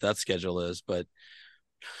saw that schedule is. But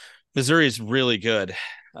Missouri is really good.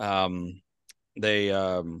 They,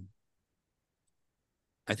 I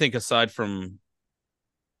think, aside from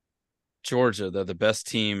Georgia, they're the best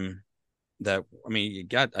team. I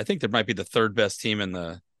think they might be the third best team in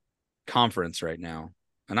the conference right now,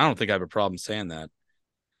 and I don't think I have a problem saying that.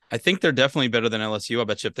 I think they're definitely better than LSU. I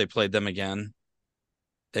bet you if they played them again,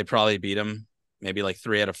 they'd probably beat them maybe like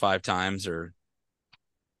 3 out of 5 times or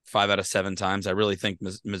 5 out of 7 times. I really think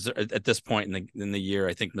Missouri, at this point in the year,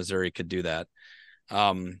 I think Missouri could do that.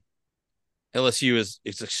 LSU is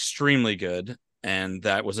extremely good, and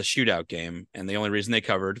that was a shootout game. And the only reason they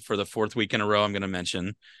covered for the 4th week in a row, I'm going to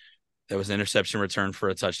mention, there was an interception return for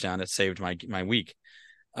a touchdown. It saved my week.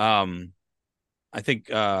 I think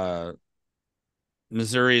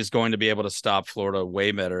Missouri is going to be able to stop Florida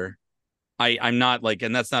way better. I'm not like,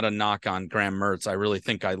 and that's not a knock on Graham Mertz. I really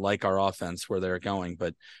think I like our offense where they're going,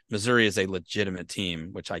 but Missouri is a legitimate team,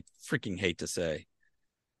 which I freaking hate to say.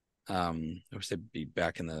 I wish they'd be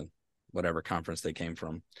back in the whatever conference they came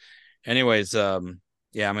from. Anyways, yeah, I'm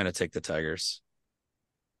going to take the Tigers.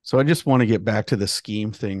 So I just want to get back to the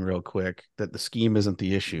scheme thing real quick, that the scheme isn't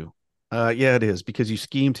the issue. Yeah, it is, because you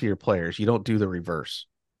scheme to your players. You don't do the reverse.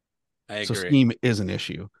 I agree. So scheme is an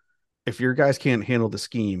issue. If your guys can't handle the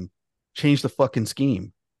scheme, change the fucking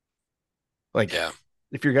scheme. Like, Yeah.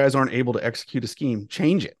 if your guys aren't able to execute a scheme,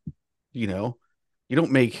 change it. You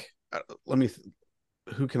don't make,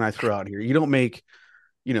 who can I throw out here? You don't make,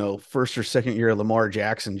 first or second year Lamar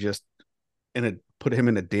Jackson just put him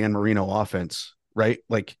in a Dan Marino offense, right?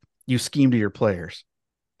 Like, you scheme to your players.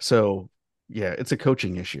 So yeah, it's a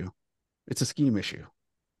coaching issue. It's a scheme issue.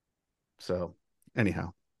 So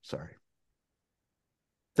anyhow, sorry.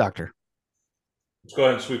 Doctor. Let's go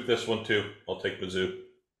ahead and sweep this one too. I'll take Mizzou.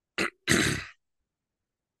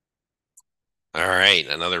 All right,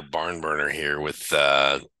 another barn burner here with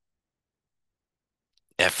FIU,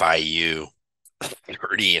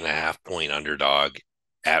 30.5 point underdog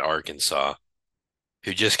at Arkansas,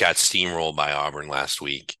 who just got steamrolled by Auburn last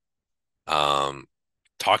week. Um,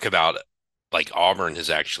 Talk about like Auburn has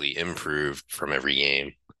actually improved from every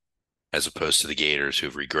game as opposed to the Gators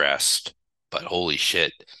who've regressed. But holy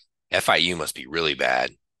shit, FIU must be really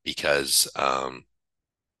bad because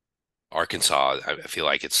Arkansas, I feel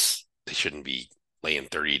like they shouldn't be laying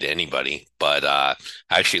 30 to anybody. But I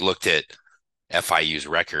actually looked at FIU's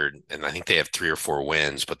record, and I think they have 3 or 4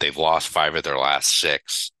 wins, but they've lost 5 of their last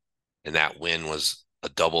 6. And that win was a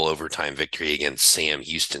double overtime victory against Sam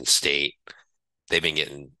Houston State. They've been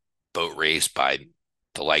getting boat raced by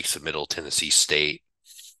the likes of Middle Tennessee State.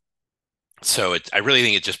 So I really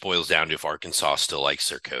think it just boils down to if Arkansas still likes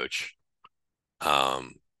their coach.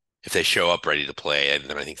 Um, if they show up ready to play,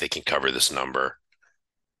 then I think they can cover this number.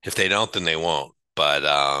 If they don't, then they won't. But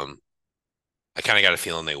I kind of got a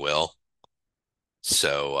feeling they will.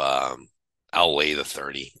 So I'll lay the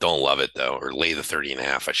 30. Don't love it though, or lay the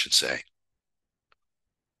 30.5, I should say.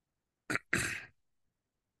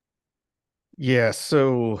 Yeah,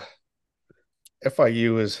 so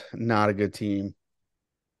FIU is not a good team.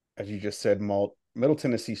 As you just said, Middle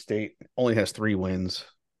Tennessee State only has 3 wins,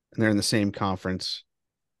 and they're in the same conference,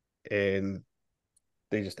 and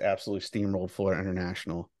they just absolutely steamrolled Florida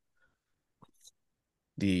International,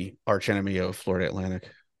 the archenemy of Florida Atlantic,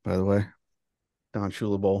 by the way. Don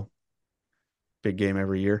Shula Bowl, big game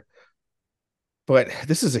every year. But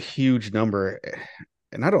this is a huge number,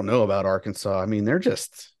 and I don't know about Arkansas. I mean, they're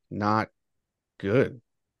just not good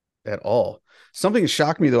at all. Something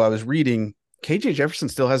shocked me though. I was reading KJ Jefferson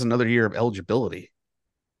still has another year of eligibility.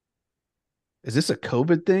 Is this a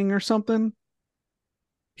COVID thing or something?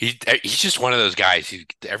 He's just one of those guys who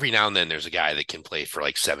every now and then there's a guy that can play for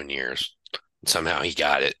like 7 years. And somehow he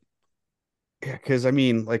got it. Yeah, because I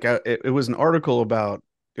mean, like it was an article about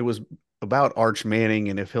it was about Arch Manning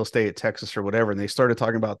and if he'll stay at Texas or whatever, and they started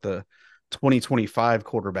talking about the 2025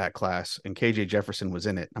 quarterback class, and KJ Jefferson was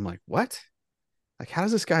in it. I'm like, what? Like, how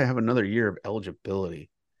does this guy have another year of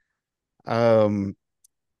eligibility? Um,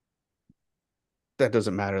 that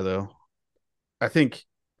doesn't matter though. I think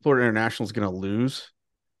Florida International is going to lose,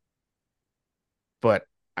 but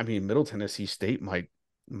I mean, Middle Tennessee State might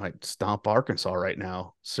stomp Arkansas right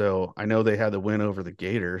now. So I know they had the win over the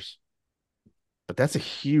Gators, but that's a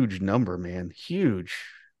huge number, man. Huge.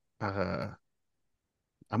 Uh,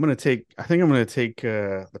 I think I'm gonna take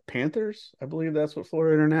the Panthers. I believe that's what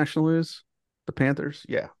Florida International is. The Panthers,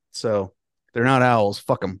 yeah. So they're not Owls.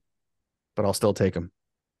 Fuck them, but I'll still take them.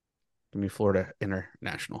 Give me Florida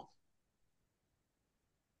International.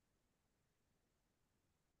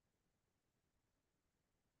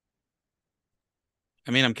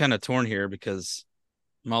 I mean, I'm kind of torn here because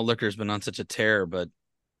Malt Liquor's been on such a tear, but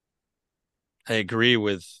I agree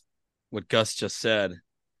with what Gus just said.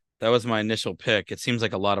 That was my initial pick. It seems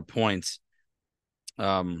like a lot of points.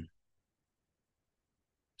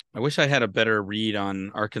 I wish I had a better read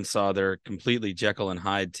on Arkansas. They're completely Jekyll and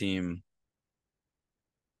Hyde team.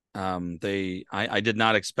 I did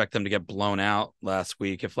not expect them to get blown out last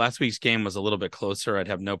week. If last week's game was a little bit closer, I'd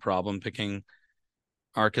have no problem picking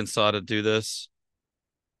Arkansas to do this.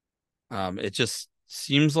 It just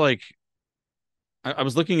seems like I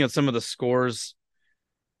was looking at some of the scores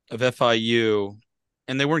of FIU,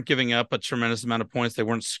 and they weren't giving up a tremendous amount of points. They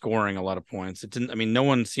weren't scoring a lot of points. It didn't. I mean,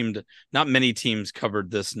 not many teams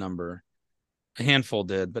covered this number. A handful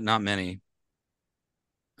did, but not many.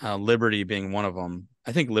 Liberty being one of them.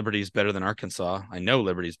 I think Liberty's better than Arkansas. I know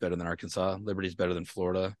Liberty's better than Arkansas. Liberty's better than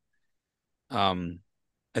Florida. I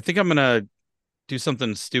think I'm gonna do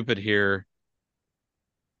something stupid here.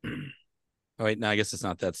 Oh, wait, no, I guess it's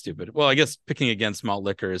not that stupid. Well, I guess picking against Malt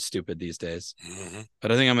Liquor is stupid these days. Mm-hmm.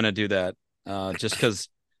 But I think I'm going to do that just because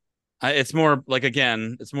it's more like,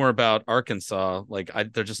 again, it's more about Arkansas. Like,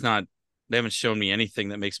 they're just not, they haven't shown me anything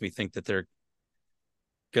that makes me think that they're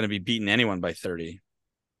going to be beating anyone by 30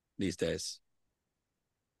 these days.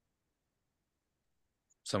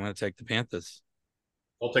 So I'm going to take the Panthers.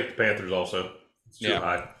 I'll take the Panthers also. It's too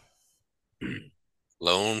high.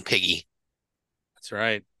 Lone Piggy. That's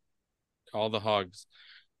right. All the hogs.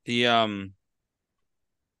 So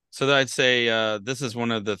that I'd say this is one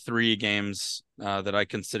of the 3 games that I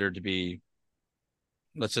consider to be,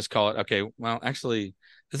 let's just call it, okay, well, actually,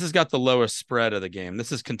 this has got the lowest spread of the game.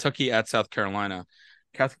 This is Kentucky at South Carolina.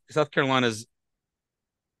 South Carolina's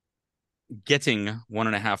getting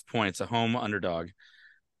 1.5 points, a home underdog.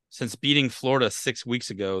 Since beating Florida 6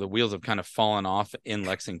 weeks ago, the wheels have kind of fallen off in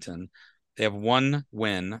Lexington. They have one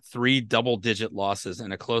win, 3 double-digit losses,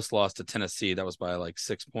 and a close loss to Tennessee. That was by like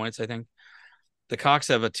 6 points, I think. The Cox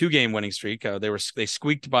have a 2-game winning streak. They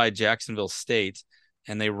squeaked by Jacksonville State,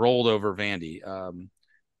 and they rolled over Vandy.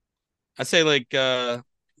 I say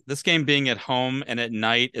this game being at home and at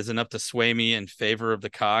night is enough to sway me in favor of the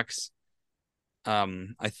Cox.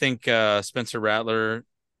 I think Spencer Rattler.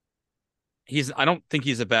 I don't think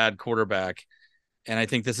he's a bad quarterback, and I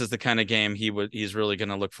think this is the kind of game he's really going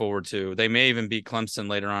to look forward to. They may even beat Clemson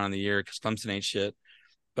later on in the year because Clemson ain't shit.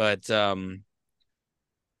 But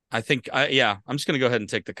I think I'm just going to go ahead and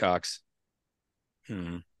take the Cox.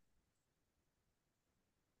 I'm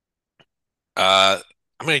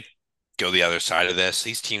going to go the other side of this.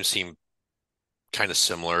 These teams seem kind of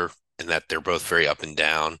similar in that they're both very up and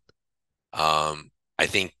down. I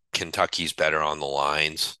think Kentucky's better on the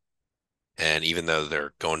lines, and even though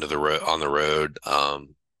they're going to the road on the road, I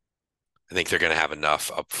think they're going to have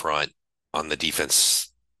enough up front on the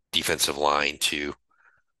defensive line to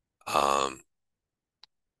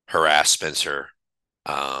harass Spencer.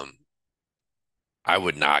 I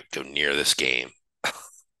would not go near this game.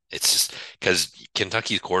 It's just because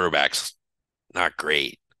Kentucky's quarterback's not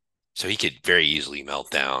great, so he could very easily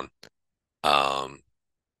melt down.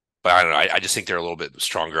 But I don't know. I just think they're a little bit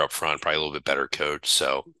stronger up front, probably a little bit better coach.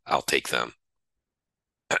 So I'll take them.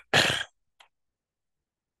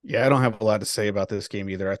 Yeah, I don't have a lot to say about this game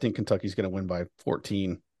either. I think Kentucky's going to win by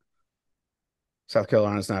 14. South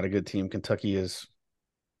Carolina's not a good team. Kentucky is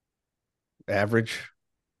average,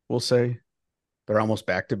 we'll say. They're almost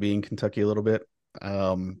back to being Kentucky a little bit.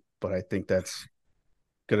 But I think that's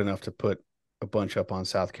good enough to put a bunch up on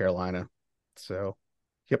South Carolina. So,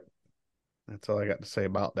 yep. That's all I got to say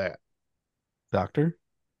about that. Doctor?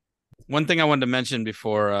 One thing I wanted to mention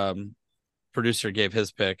before producer gave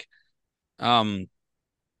his pick. Has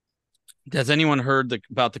anyone heard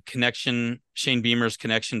about the connection, Shane Beamer's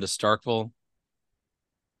connection to Starkville?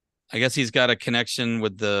 I guess he's got a connection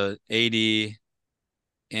with the AD,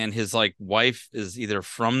 and his wife is either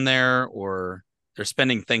from there or they're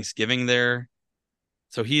spending Thanksgiving there.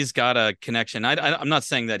 So he's got a connection. I'm not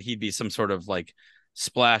saying that he'd be some sort of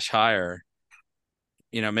splash hire.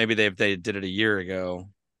 Maybe they did it a year ago.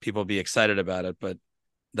 People be excited about it, but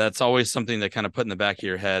that's always something that kind of put in the back of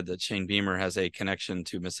your head that Shane Beamer has a connection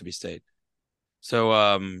to Mississippi State.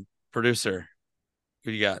 So, producer,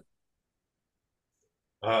 who you got?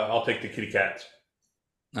 I'll take the Kitty Cats.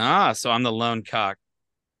 So I'm the lone cock.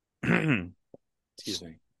 Excuse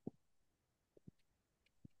me.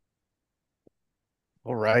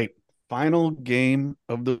 All right. Final game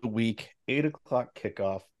of the week, 8:00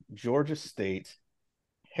 kickoff. Georgia State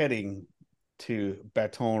heading to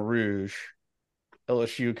Baton Rouge.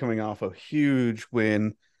 LSU coming off a huge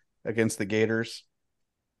win against the Gators.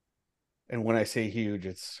 And when I say huge,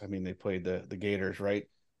 they played the Gators, right?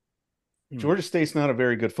 Georgia State's not a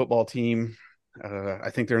very good football team.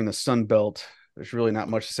 I think they're in the Sun Belt. There's really not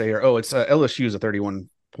much to say. It's LSU is a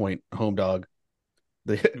 31-point home dog.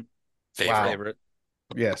 The favorite.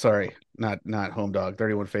 Yeah, sorry, not home dog.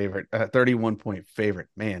 31 favorite. 31-point favorite.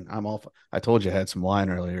 Man, I'm off. I told you I had some line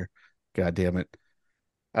earlier. God damn it.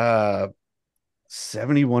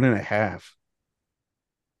 71.5.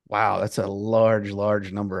 Wow, that's a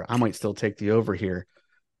large number. I might still take the over here.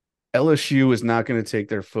 LSU is not going to take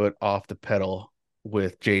their foot off the pedal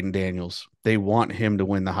with Jaden Daniels. They want him to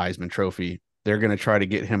win the Heisman Trophy. They're going to try to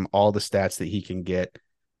get him all the stats that he can get.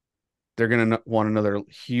 They're going to want another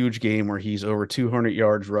huge game where he's over 200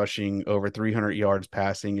 yards rushing, over 300 yards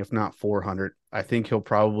passing, if not 400. I think he'll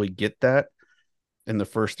probably get that in the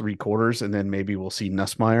first 3 quarters, and then maybe we'll see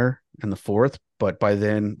Nussmeier in the fourth. But by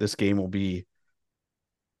then, this game will be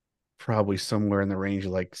probably somewhere in the range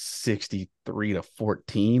of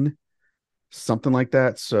 63-14, something like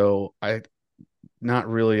that. So not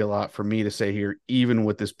really a lot for me to say here, even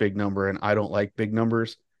with this big number. And I don't like big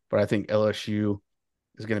numbers, but I think LSU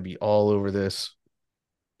is going to be all over this.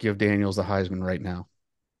 Give Daniels the Heisman right now.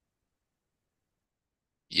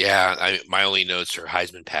 Yeah, my only notes are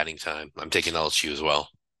Heisman padding time. I'm taking LSU as well.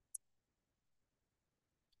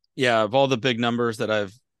 Yeah, of all the big numbers that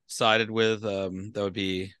I've sided with, that would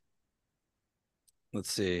be,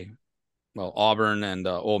 let's see, Auburn and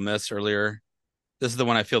Ole Miss earlier. This is the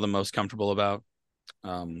one I feel the most comfortable about.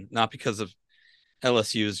 Not because of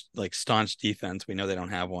LSU's staunch defense. We know they don't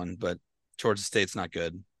have one, but Georgia State's not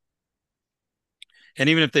good. And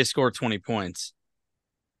even if they score 20 points,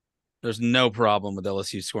 there's no problem with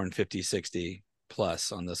LSU scoring 50, 60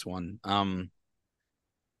 plus on this one. I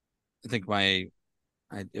think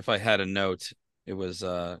if I had a note, it was,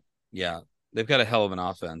 they've got a hell of an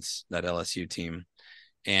offense, that LSU team.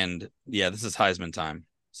 And yeah, this is Heisman time.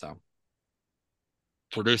 So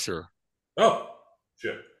producer. Oh,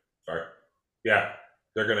 shit. Sorry. Yeah,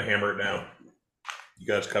 they're going to hammer it down. You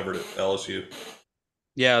guys covered it, LSU.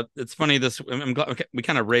 Yeah, it's funny. I'm glad we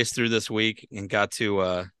kind of raced through this week and got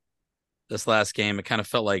to this last game. It kind of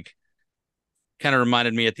felt like, kind of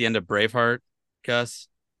reminded me at the end of Braveheart, Gus,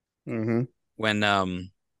 Mm-hmm.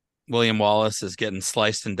 when William Wallace is getting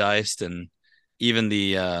sliced and diced, and even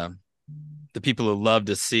the people who love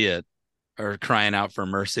to see it are crying out for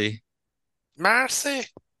mercy. Massey,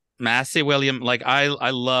 William. Like I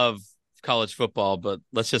love college football, but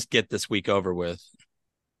let's just get this week over with.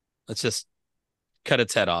 Let's just cut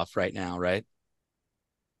its head off right now, right?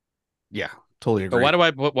 Yeah, totally But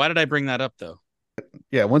agree. why did I bring that up though?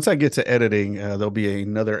 Yeah, once I get to editing, there'll be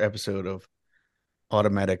another episode of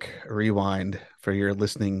Automatic Rewind for your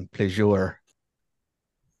listening pleasure.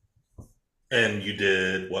 And you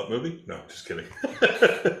did what movie? No, just kidding.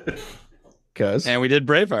 Because And we did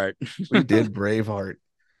Braveheart. we did Braveheart.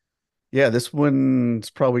 Yeah, this one's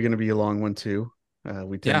probably going to be a long one too.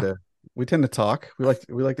 We tend Yeah. to we tend to talk. We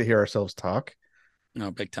like to hear ourselves talk.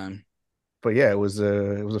 No, big time. But yeah, it was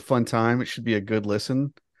a fun time. It should be a good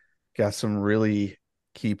listen. Got some really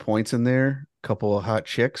key points in there. A couple of hot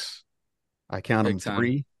chicks. I count them Big time.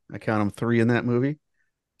 three. I count them three in that movie.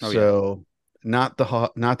 Oh, yeah. So not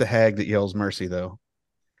the hag that yells mercy though.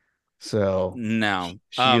 So No.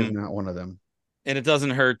 she is not one of them. And it doesn't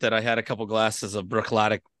hurt that I had a couple glasses of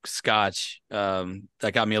Brooklotic Scotch.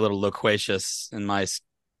 That got me a little loquacious, and my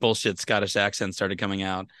bullshit Scottish accent started coming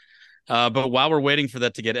out. But while we're waiting for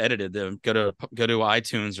that to get edited, go to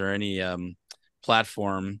iTunes or any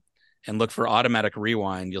platform and look for Automatic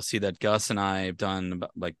Rewind. You'll see that Gus and I have done about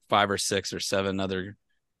like 5 or 6 or 7 other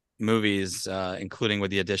movies, including with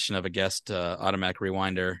the addition of a guest Automatic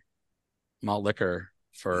Rewinder, Malt Liquor,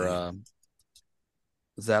 for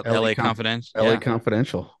is that LA Confidential? LA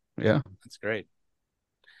Confidential. Yeah. That's great.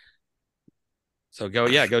 So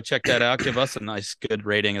go check that out. Give us a nice, good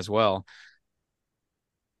rating as well.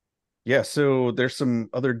 Yeah, so there's some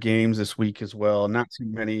other games this week as well. Not too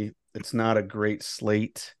many. It's not a great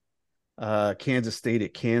slate. Kansas State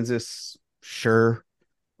at Kansas, sure.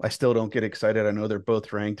 I still don't get excited. I know they're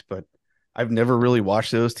both ranked, but I've never really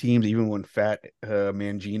watched those teams, even when Fat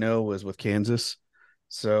Mangino was with Kansas.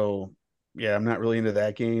 So yeah, I'm not really into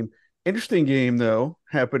that game. Interesting game though,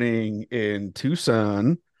 happening in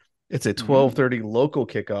Tucson. It's a 12:30 local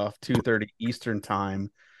kickoff, 2:30 Eastern time.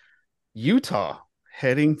 Utah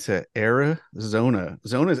heading to Arizona.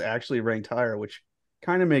 Zona is actually ranked higher, which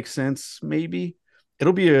kind of makes sense. Maybe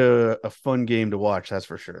it'll be a fun game to watch. That's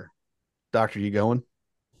for sure. Doctor, you going?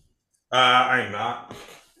 I'm not.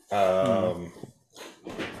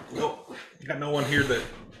 Nope. Got no one here that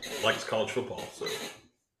likes college football, so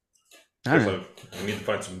All right. I need to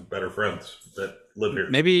find some better friends that live here.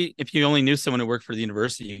 Maybe if you only knew someone who worked for the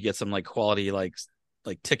university, you could get some like quality like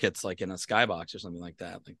tickets like in a skybox or something like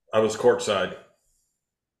that. Like, I was courtside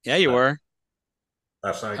yeah, you were.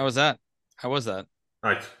 last night. How was that?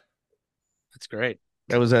 Nice. That's great.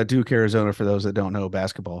 That was at Duke, Arizona. For those that don't know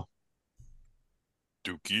basketball.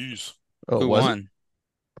 Dukies. Oh, Who was won? it?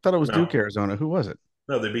 I thought it was No. Duke, Arizona. Who was it?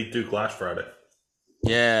 No, they beat Duke last Friday.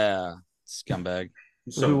 Yeah, scumbag.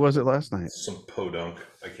 Who was it last night? Some podunk.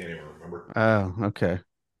 I can't even remember. Oh, okay.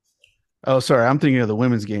 Oh, sorry. I'm thinking of the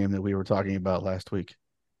women's game that we were talking about last week.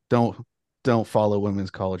 Don't follow women's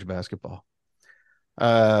college basketball.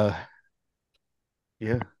 Yeah.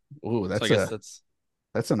 Ooh, So I guess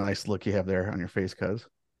that's a nice look you have there on your face, cuz.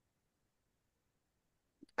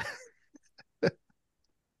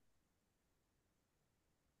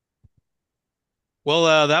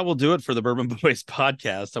 Well, that will do it for the Bourbon Boys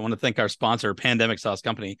podcast. I want to thank our sponsor, Pandemic Sauce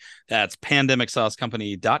Company. That's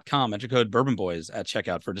pandemicsaucecompany.com. Enter code Bourbon Boys at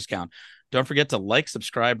checkout for a discount. Don't forget to like,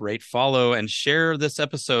 subscribe, rate, follow, and share this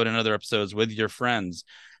episode and other episodes with your friends.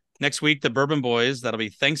 Next week, the Bourbon Boys, that'll be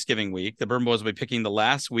Thanksgiving week. The Bourbon Boys will be picking the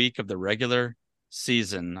last week of the regular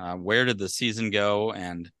season. Where did the season go?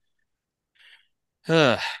 And,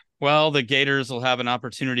 well, the Gators will have an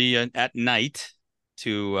opportunity at night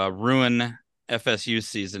to ruin FSU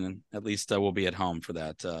season. At least we'll be at home for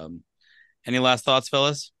that. Any last thoughts,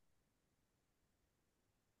 fellas?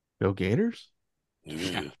 Go Gators?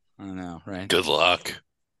 Yeah, I don't know, right? Good luck.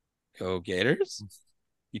 Go Gators?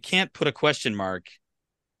 You can't put a question mark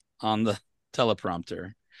on the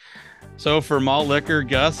teleprompter. So for Malt Liquor,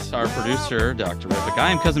 Gus, our producer, Dr. Rippick,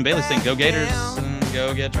 I am Cousin Bailey saying go Gators and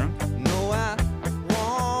go get drunk.